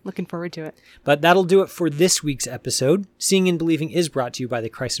 Looking forward to it. But that'll do it for this week's episode. Seeing and Believing is brought to you by the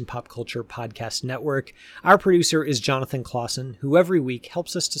Christ and Pop Culture Podcast Network. Our producer is Jonathan Clausen, who every week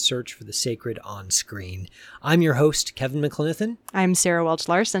helps us to search for the sacred on screen. I'm your host, Kevin McLenithan. I'm Sarah Welch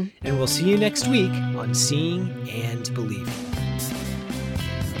Larson. And we'll see you next week on Seeing and Believing.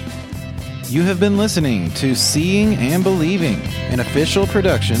 You have been listening to Seeing and Believing, an official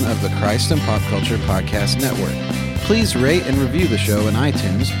production of the Christ and Pop Culture Podcast Network. Please rate and review the show in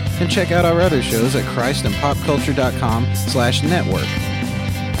iTunes and check out our other shows at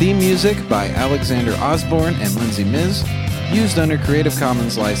christandpopculture.com/network. Theme music by Alexander Osborne and Lindsay Miz, used under Creative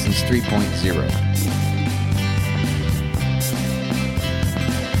Commons License 3.0.